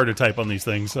really hard to type on these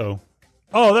things. So,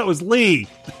 that was Lee.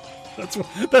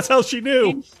 That's how she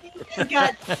knew.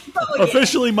 Yeah.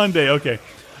 Officially Monday. Okay.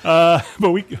 But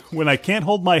when I can't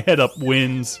hold my head up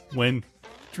wins when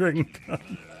Dragon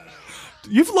Con.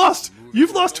 You've lost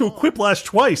to a Quiplash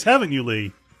twice, haven't you,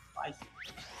 Lee?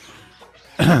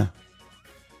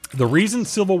 The reason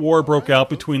Civil War broke out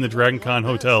between the Dragon Con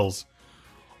hotels.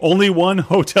 Only one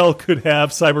hotel could have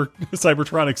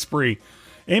Cybertronic spree.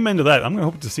 Amen to that. I'm going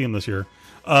to hope to see him this year.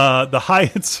 The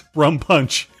Hyatt's rum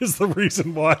punch is the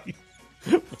reason why.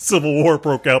 Civil war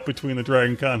broke out between the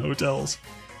Dragon Con hotels.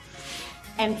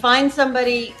 And find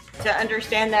somebody to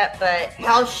understand that, but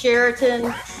House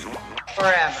Sheraton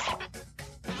forever.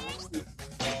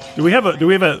 Do we have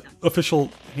a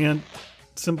official hand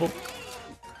symbol?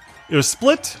 It was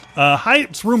split.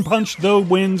 Hyatt's room punch though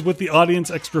wins with the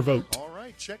audience extra vote. All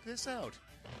right, check this out.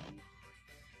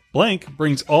 Blank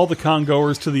brings all the con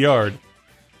goers to the yard.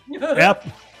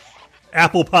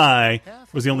 Apple pie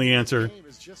was the only answer.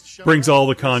 Brings all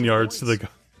the con yards to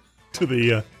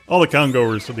the all the con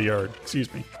goers to the yard.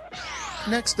 Excuse me.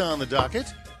 Next on the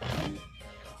docket.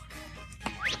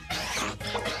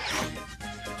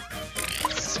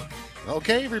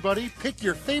 Okay, everybody, pick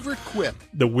your favorite quip.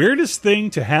 The weirdest thing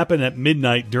to happen at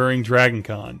midnight during Dragon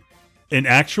Con: an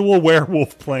actual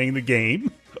werewolf playing the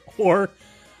game, or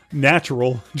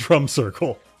natural drum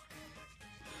circle.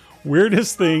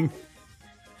 Weirdest thing.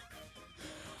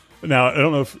 Now, I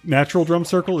don't know if natural drum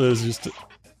circle is just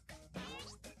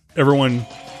everyone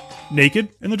naked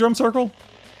in the drum circle.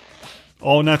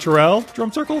 All natural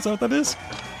drum circle, is that what that is?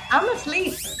 I'm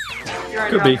asleep. You're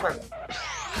in Could be. drum circle.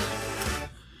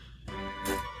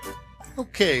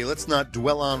 Okay, let's not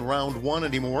dwell on round one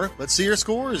anymore. Let's see your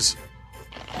scores.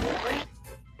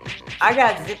 I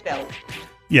got zipped out.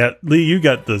 Yeah, Lee, you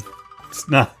got the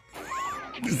snot.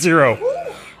 0.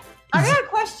 I got a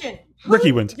question.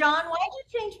 Ricky wins. John, why'd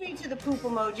you change me to the poop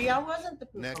emoji? I wasn't the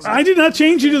poop Next. emoji. I did not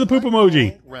change you to the poop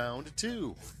emoji. Round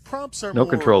two. Prompts are No more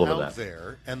control over out that.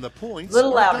 there, and the points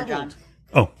Little are louder, doubled.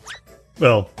 John. Oh,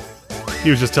 well,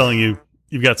 he was just telling you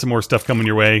you've got some more stuff coming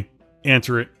your way.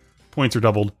 Answer it. Points are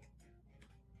doubled.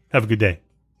 Have a good day.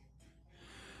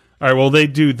 All right, well, they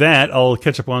do that. I'll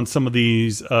catch up on some of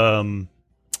these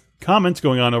comments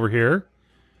going on over here.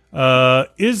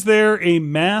 Is there a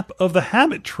map of the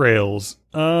habit trails?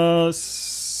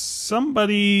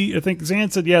 Somebody, I think Zan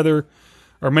said, yeah, there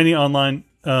are many online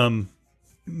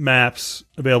maps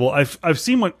available. I've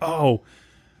seen one. Oh,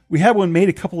 we had one made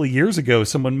a couple of years ago.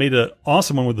 Someone made an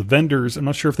awesome one with the vendors. I'm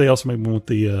not sure if they also made one with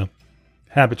the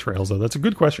habit trails, though. That's a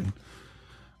good question.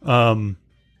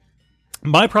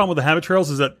 My problem with the habit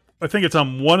trails is that I think it's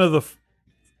on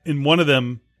in one of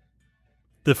them,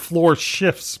 the floor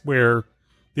shifts where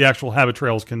the actual habit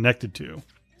trail is connected to.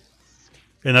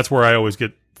 And that's where I always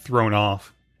get thrown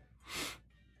off.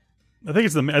 I think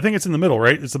it's in the middle,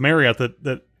 right? It's the Marriott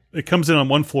that it comes in on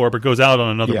one floor but goes out on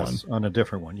another one. Yes, on a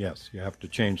different one. Yes, you have to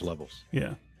change levels.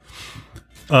 Yeah.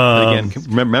 And again,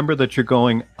 remember that you're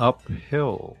going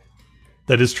uphill.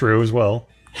 That is true as well.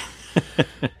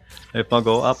 If I'll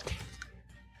go up,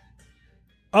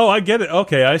 Oh, I get it.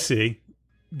 Okay, I see.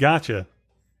 Gotcha.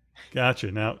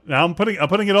 Now I'm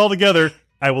putting it all together.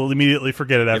 I will immediately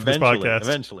forget it after this podcast.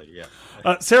 Eventually,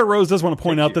 yeah. Sarah Rose does want to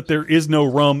point out that there is no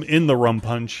rum in the rum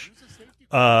punch,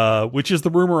 which is the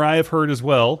rumor I have heard as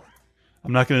well.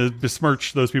 I'm not going to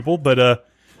besmirch those people, but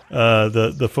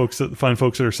the fine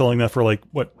folks that are selling that for like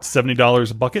what,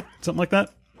 $70 a bucket, something like that.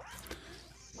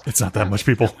 It's not that much,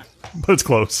 people, but it's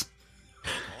close.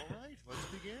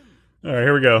 All right,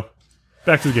 here we go.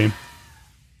 Back to the game.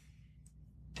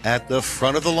 At the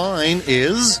front of the line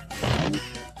is...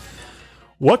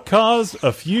 What caused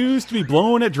a fuse to be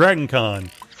blown at Dragon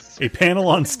Con? A panel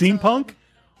on steampunk?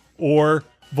 Or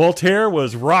Voltaire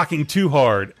was rocking too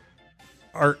hard?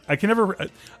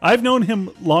 I've known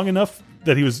him long enough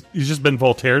that he's just been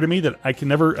Voltaire to me that I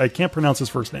can't pronounce his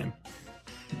first name.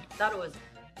 Thought it was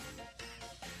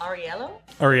Ariello?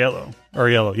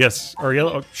 Ariello, yes.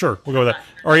 Ariello, oh, sure, we'll go with that.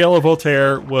 Ariello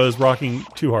Voltaire was rocking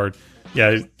too hard.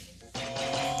 Yeah.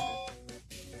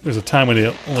 There's a time when they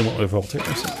only went with Voltaire.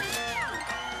 So.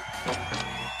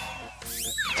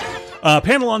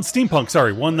 Panel on steampunk,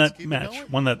 sorry, won that match.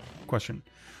 Won that question.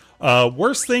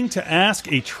 Worst thing to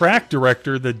ask a track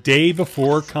director the day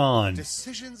before con.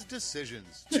 Decisions. Choose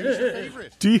your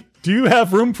favorite. Do you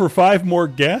have room for 5 more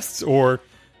guests, or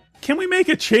can we make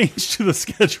a change to the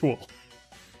schedule?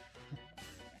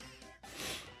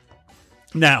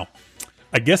 Now,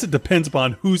 I guess it depends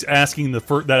upon who's asking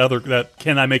that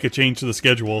can I make a change to the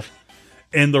schedule,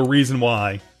 and the reason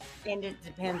why. And it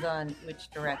depends on which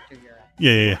director you're at.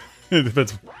 Yeah. It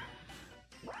depends.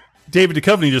 David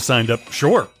Duchovny just signed up.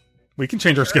 Sure, we can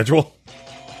change our schedule.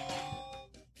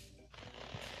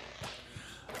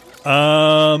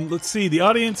 Let's see. The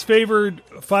audience favored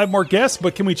 5 more guests,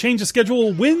 but can we change the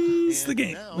schedule? Wins the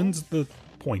game. Wins the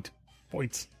points.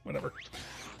 Whatever.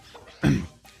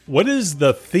 What is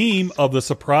the theme of the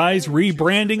surprise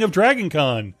rebranding of Dragon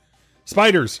Con?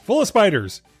 Spiders. Full of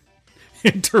spiders.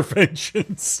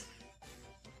 Interventions.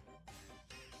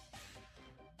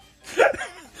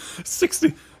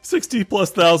 60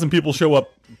 plus thousand people show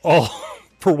up all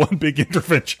for one big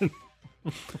intervention.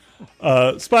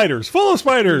 Spiders, full of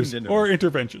spiders, Themed or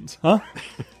interventions, huh?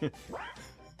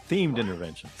 Themed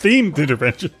intervention. Themed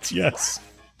interventions, yes.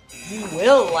 You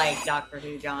will like Doctor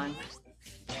Who, John.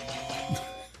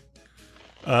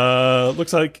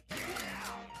 Looks like.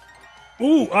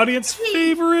 Ooh, audience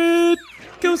favorite.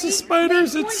 Ghost of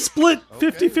Spiders. It's split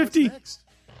 50-50. Next.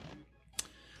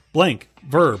 Blank.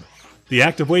 Verb. The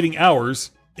act of waiting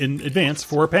hours in advance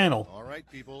for a panel. All right,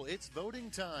 people, it's voting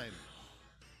time.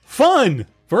 Fun.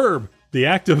 Verb. The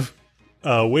act of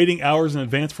waiting hours in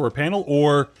advance for a panel,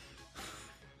 or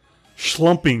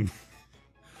schlumping.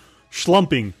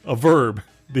 Schlumping. A verb.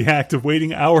 The act of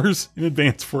waiting hours in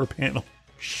advance for a panel.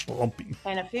 Schlumping.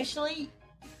 And officially,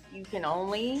 you can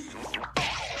only...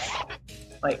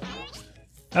 Wait.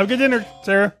 Have a good dinner,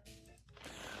 Sarah.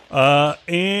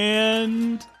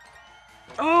 And...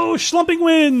 Oh, schlumping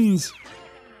wins!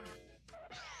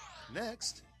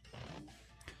 Next.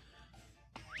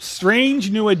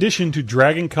 Strange new addition to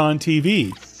Dragon Con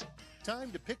TV.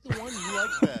 Time to pick the one you like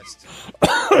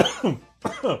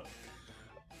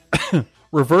best.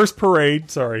 Reverse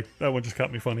Parade. Sorry, that one just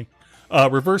caught me funny.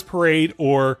 Reverse Parade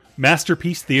or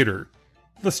Masterpiece Theater.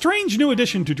 The strange new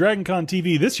addition to Dragon Con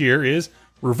TV this year is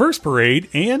Reverse Parade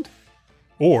and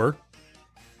or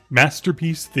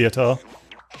Masterpiece Theater.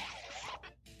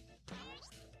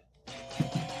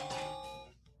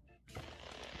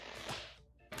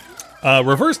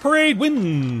 Reverse Parade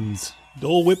wins.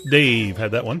 Dole Whip Dave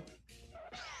had that one.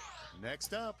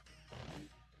 Next up.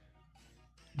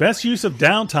 Best use of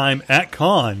downtime at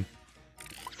con.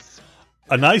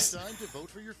 A nice Time to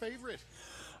vote for your favorite.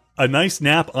 a nice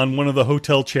nap on one of the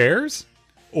hotel chairs,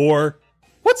 or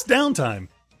what's downtime?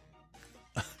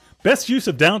 Best use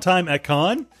of downtime at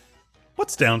con?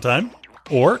 What's downtime?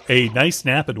 Or a nice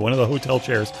nap at one of the hotel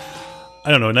chairs. I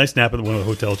don't know, a nice nap at one of the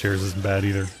hotel chairs isn't bad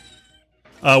either.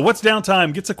 What's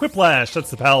downtime? Gets a quiplash.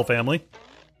 That's the Powell family.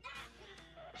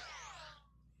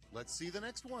 Let's see the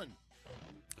next one.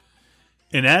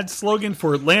 An ad slogan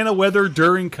for Atlanta weather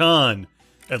during con.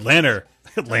 Atlanta.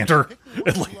 Atlanta.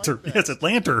 Yes,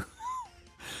 Atlanta.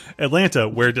 Atlanta,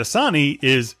 where Dasani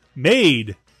is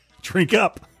made. Drink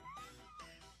up.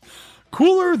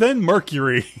 Cooler than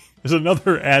Mercury is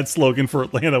another ad slogan for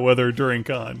Atlanta weather during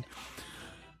con.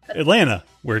 Atlanta,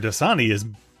 where Dasani is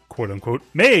quote-unquote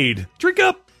made. Drink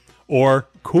up. Or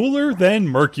cooler than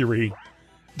Mercury.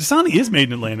 Dasani is made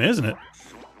in Atlanta, isn't it?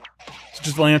 It's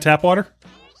just Atlanta tap water?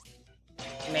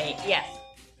 Yes.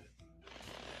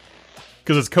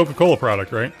 Because it's a Coca-Cola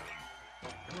product, right?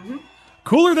 Mm-hmm.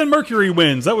 Cooler than Mercury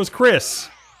wins. That was Chris.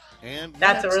 And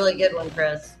That's a really good one,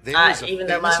 Chris. There's a Even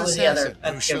though famous mine was the other. assassin who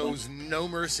That's a good one. shows no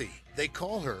mercy. They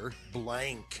call her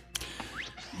Blank.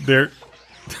 There.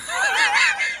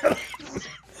 The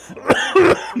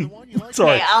one you like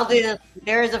Sorry. Okay, I'll do this.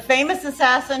 There is a famous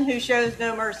assassin who shows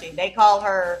no mercy. They call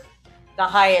her the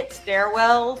Hyatt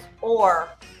Stairwells or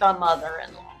the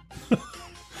mother-in-law.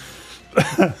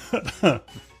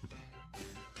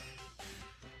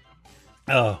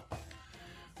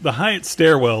 The Hyatt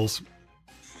stairwells.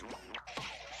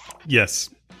 Yes,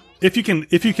 if you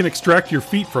can extract your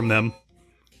feet from them,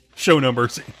 show no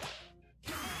mercy.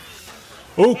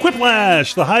 Oh,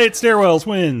 Quiplash! The Hyatt stairwells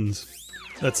wins.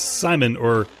 That's Simon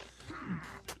or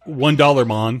 $1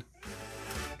 Mon.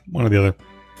 One or the other.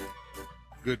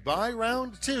 Goodbye,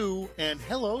 round 2, and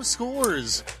hello,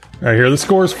 scores. All right, here are the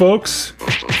scores, folks.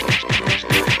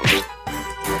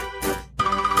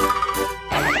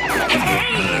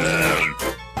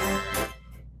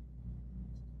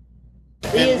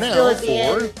 And still now at the for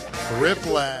end.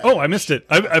 Quiplash. Oh, I missed it.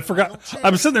 I forgot.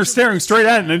 I was sitting there staring straight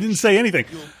at it, and I didn't say anything.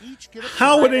 You'll each get a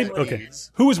How would prize. it? Okay,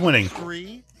 who was winning?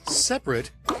 3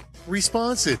 separate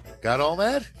responses. Got all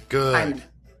that? Good.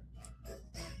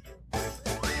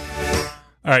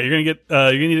 All right, you're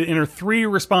gonna need to enter 3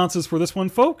 responses for this one,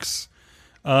 folks.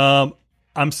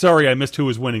 I'm sorry I missed who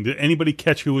was winning. Did anybody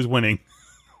catch who was winning?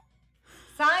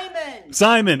 Simon!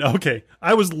 Simon. Okay,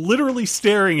 I was literally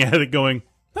staring at it, going,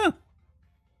 huh.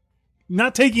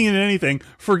 Not taking in anything,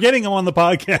 forgetting I'm on the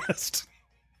podcast.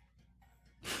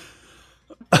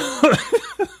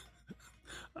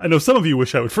 I know some of you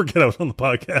wish I would forget I was on the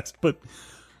podcast, but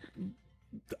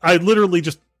I literally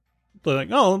just like,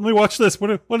 oh, let me watch this.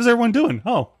 What is everyone doing?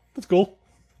 Oh, that's cool.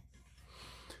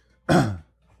 All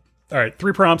right,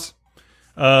 3 prompts.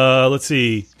 Let's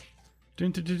see.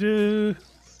 Anybody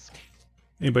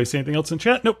say anything else in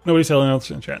chat? Nope, nobody's saying anything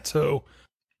else in chat. So,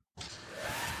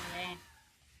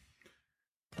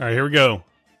 all right, here we go.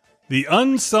 The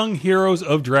unsung heroes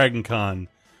of Dragon Con: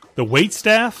 the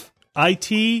waitstaff,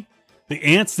 IT, the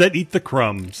ants that eat the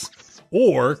crumbs,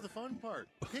 or Here's the fun part.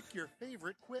 Pick your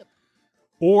favorite quip.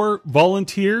 or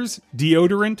volunteers,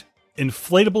 deodorant,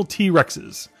 inflatable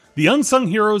T-Rexes. The unsung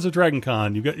heroes of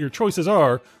DragonCon. You got your choices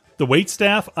are the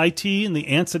waitstaff, IT, and the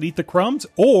ants that eat the crumbs,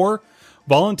 or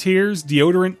volunteers,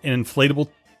 deodorant, and inflatable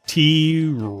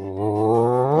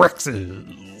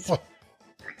T-Rexes.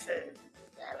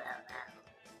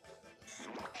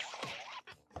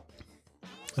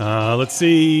 Let's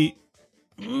see.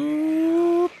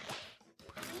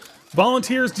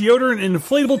 Volunteers, deodorant, and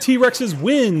inflatable T-Rexes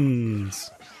wins.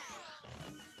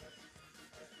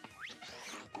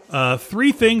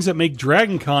 3 things that make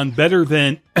DragonCon better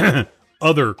than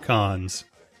other cons.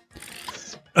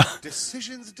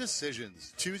 Decisions.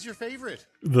 Choose your favorite.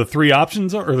 The 3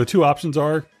 options are, or the 2 options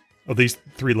are, of these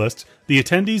 3 lists: the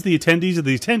attendees of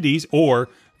the attendees, or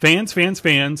fans,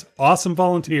 awesome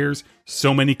volunteers,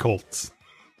 so many cults.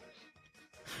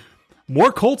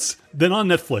 More cults than on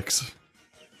Netflix.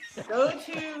 Go to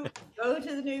the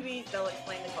newbies. They'll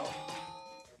explain the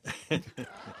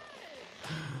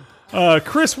cult.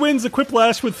 Chris wins the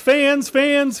Quiplash with fans,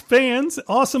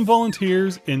 awesome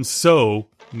volunteers, and so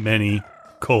many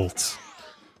cults.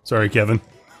 Sorry, Kevin.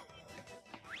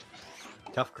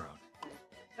 Tough crowd.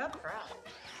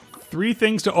 3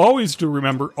 things to always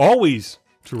remember. Okay,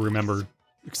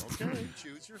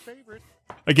 choose your favorite.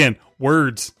 Again,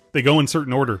 words. They go in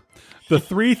certain order. The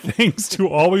 3 things to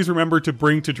always remember to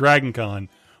bring to DragonCon: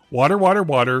 water,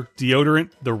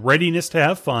 deodorant, the readiness to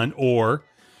have fun, or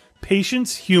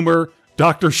patience, humor,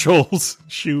 Dr. Scholl's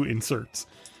shoe inserts.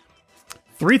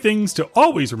 3 things to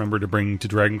always remember to bring to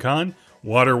DragonCon: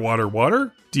 water,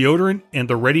 deodorant, and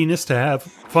the readiness to have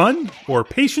fun, or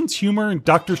patience, humor, and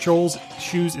Dr. Scholl's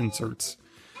shoes inserts.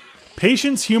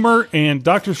 Patience, humor, and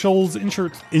Dr. Scholl's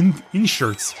inserts.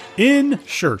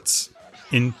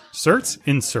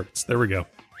 There we go.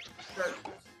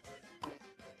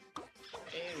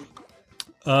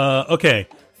 Okay.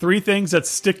 3 things that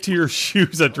stick to your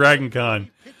shoes at DragonCon.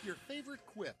 Pick your favorite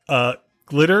quip.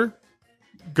 Glitter,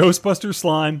 Ghostbuster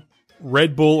slime,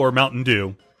 Red Bull or Mountain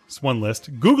Dew. It's one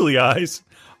list. Googly eyes,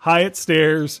 Hyatt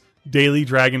stairs, Daily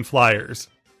Dragon flyers.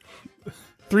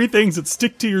 3 things that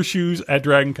stick to your shoes at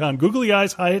DragonCon: googly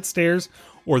eyes, Hyatt stairs,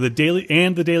 or the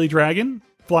Daily Dragon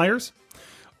flyers.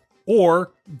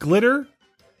 Or glitter,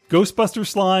 Ghostbuster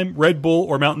slime, Red Bull,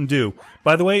 or Mountain Dew.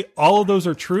 By the way, all of those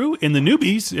are true. And the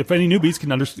newbies, if any newbies can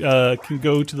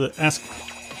go to the Ask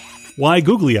Why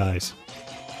Googly Eyes,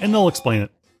 and they'll explain it.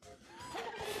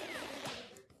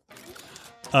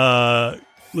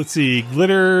 Let's see.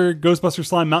 Glitter, Ghostbuster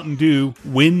slime, Mountain Dew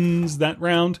wins that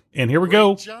round. And here we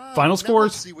go. Final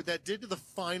scores. Let's see what that did to the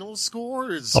final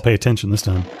scores. I'll pay attention this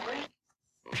time.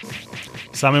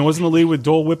 Simon was in the lead with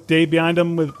Dole Whip Dave behind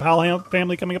him, with Pal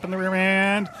Family coming up in the rear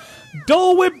end.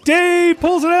 Dole Whip Dave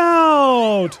pulls it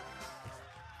out!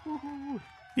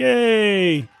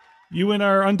 Yay! You win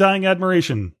our undying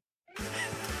admiration.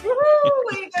 Woohoo!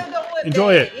 Way to go, Dole Whip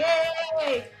Enjoy Dave. it.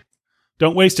 Yay!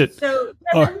 Don't waste it. So,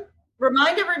 Kevin,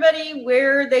 remind everybody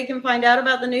where they can find out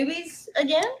about the newbies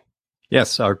again.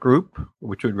 Yes, our group,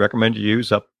 which we'd recommend you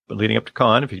use leading up to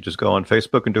con. If you just go on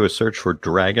Facebook and do a search for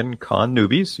Dragon Con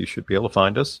Newbies, you should be able to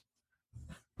find us.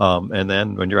 And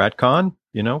then when you're at con,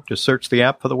 just search the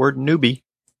app for the word newbie,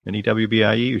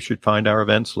 NEWBIE. You should find our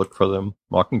events. Look for them.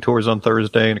 Walking tours on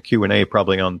Thursday and a Q&A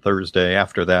probably on Thursday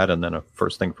after that, and then a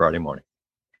first thing Friday morning.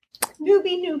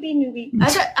 Newbie.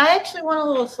 I actually want a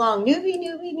little song.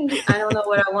 Newbie. I don't know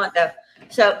what I want though.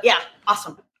 So yeah,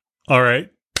 awesome. All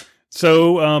right.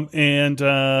 So,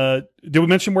 did we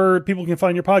mention where people can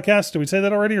find your podcast? Did we say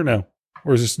that already or no?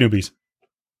 Or is this newbies?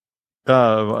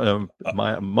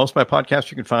 Most of my podcasts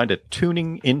you can find at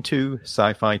Tuning Into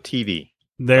Sci-Fi TV.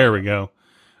 There we go.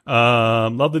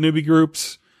 Love the newbie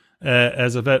groups.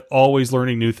 As a vet, always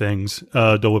learning new things,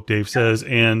 Dole Whip Dave says.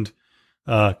 And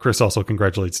Chris also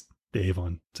congratulates Dave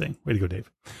on saying, way to go, Dave.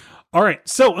 All right.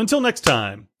 So until next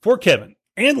time, for Kevin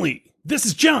and Lee, this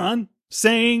is John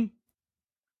saying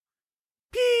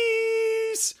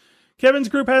peace. Kevin's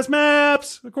group has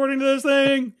maps, according to this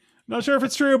thing. Not sure if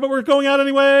it's true, but we're going out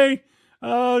anyway.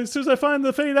 As soon as I find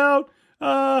the fade out,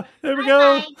 there we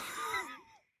go.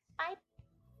 Bye.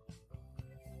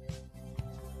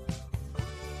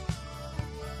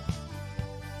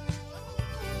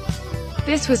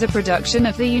 This was a production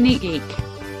of The Unique Geek.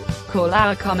 Call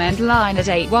our comment line at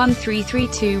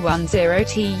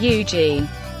 8133210TUG.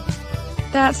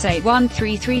 That's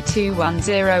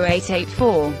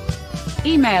 81332108884.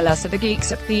 Email us at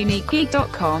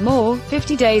thegeeks@theuniquegeek.com or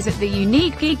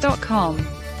 50days@theuniquegeek.com.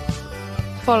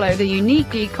 Follow The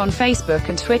Unique Geek on Facebook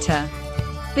and Twitter.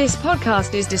 This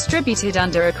podcast is distributed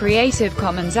under a Creative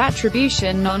Commons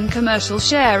Attribution Non-Commercial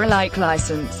Share-alike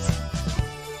license.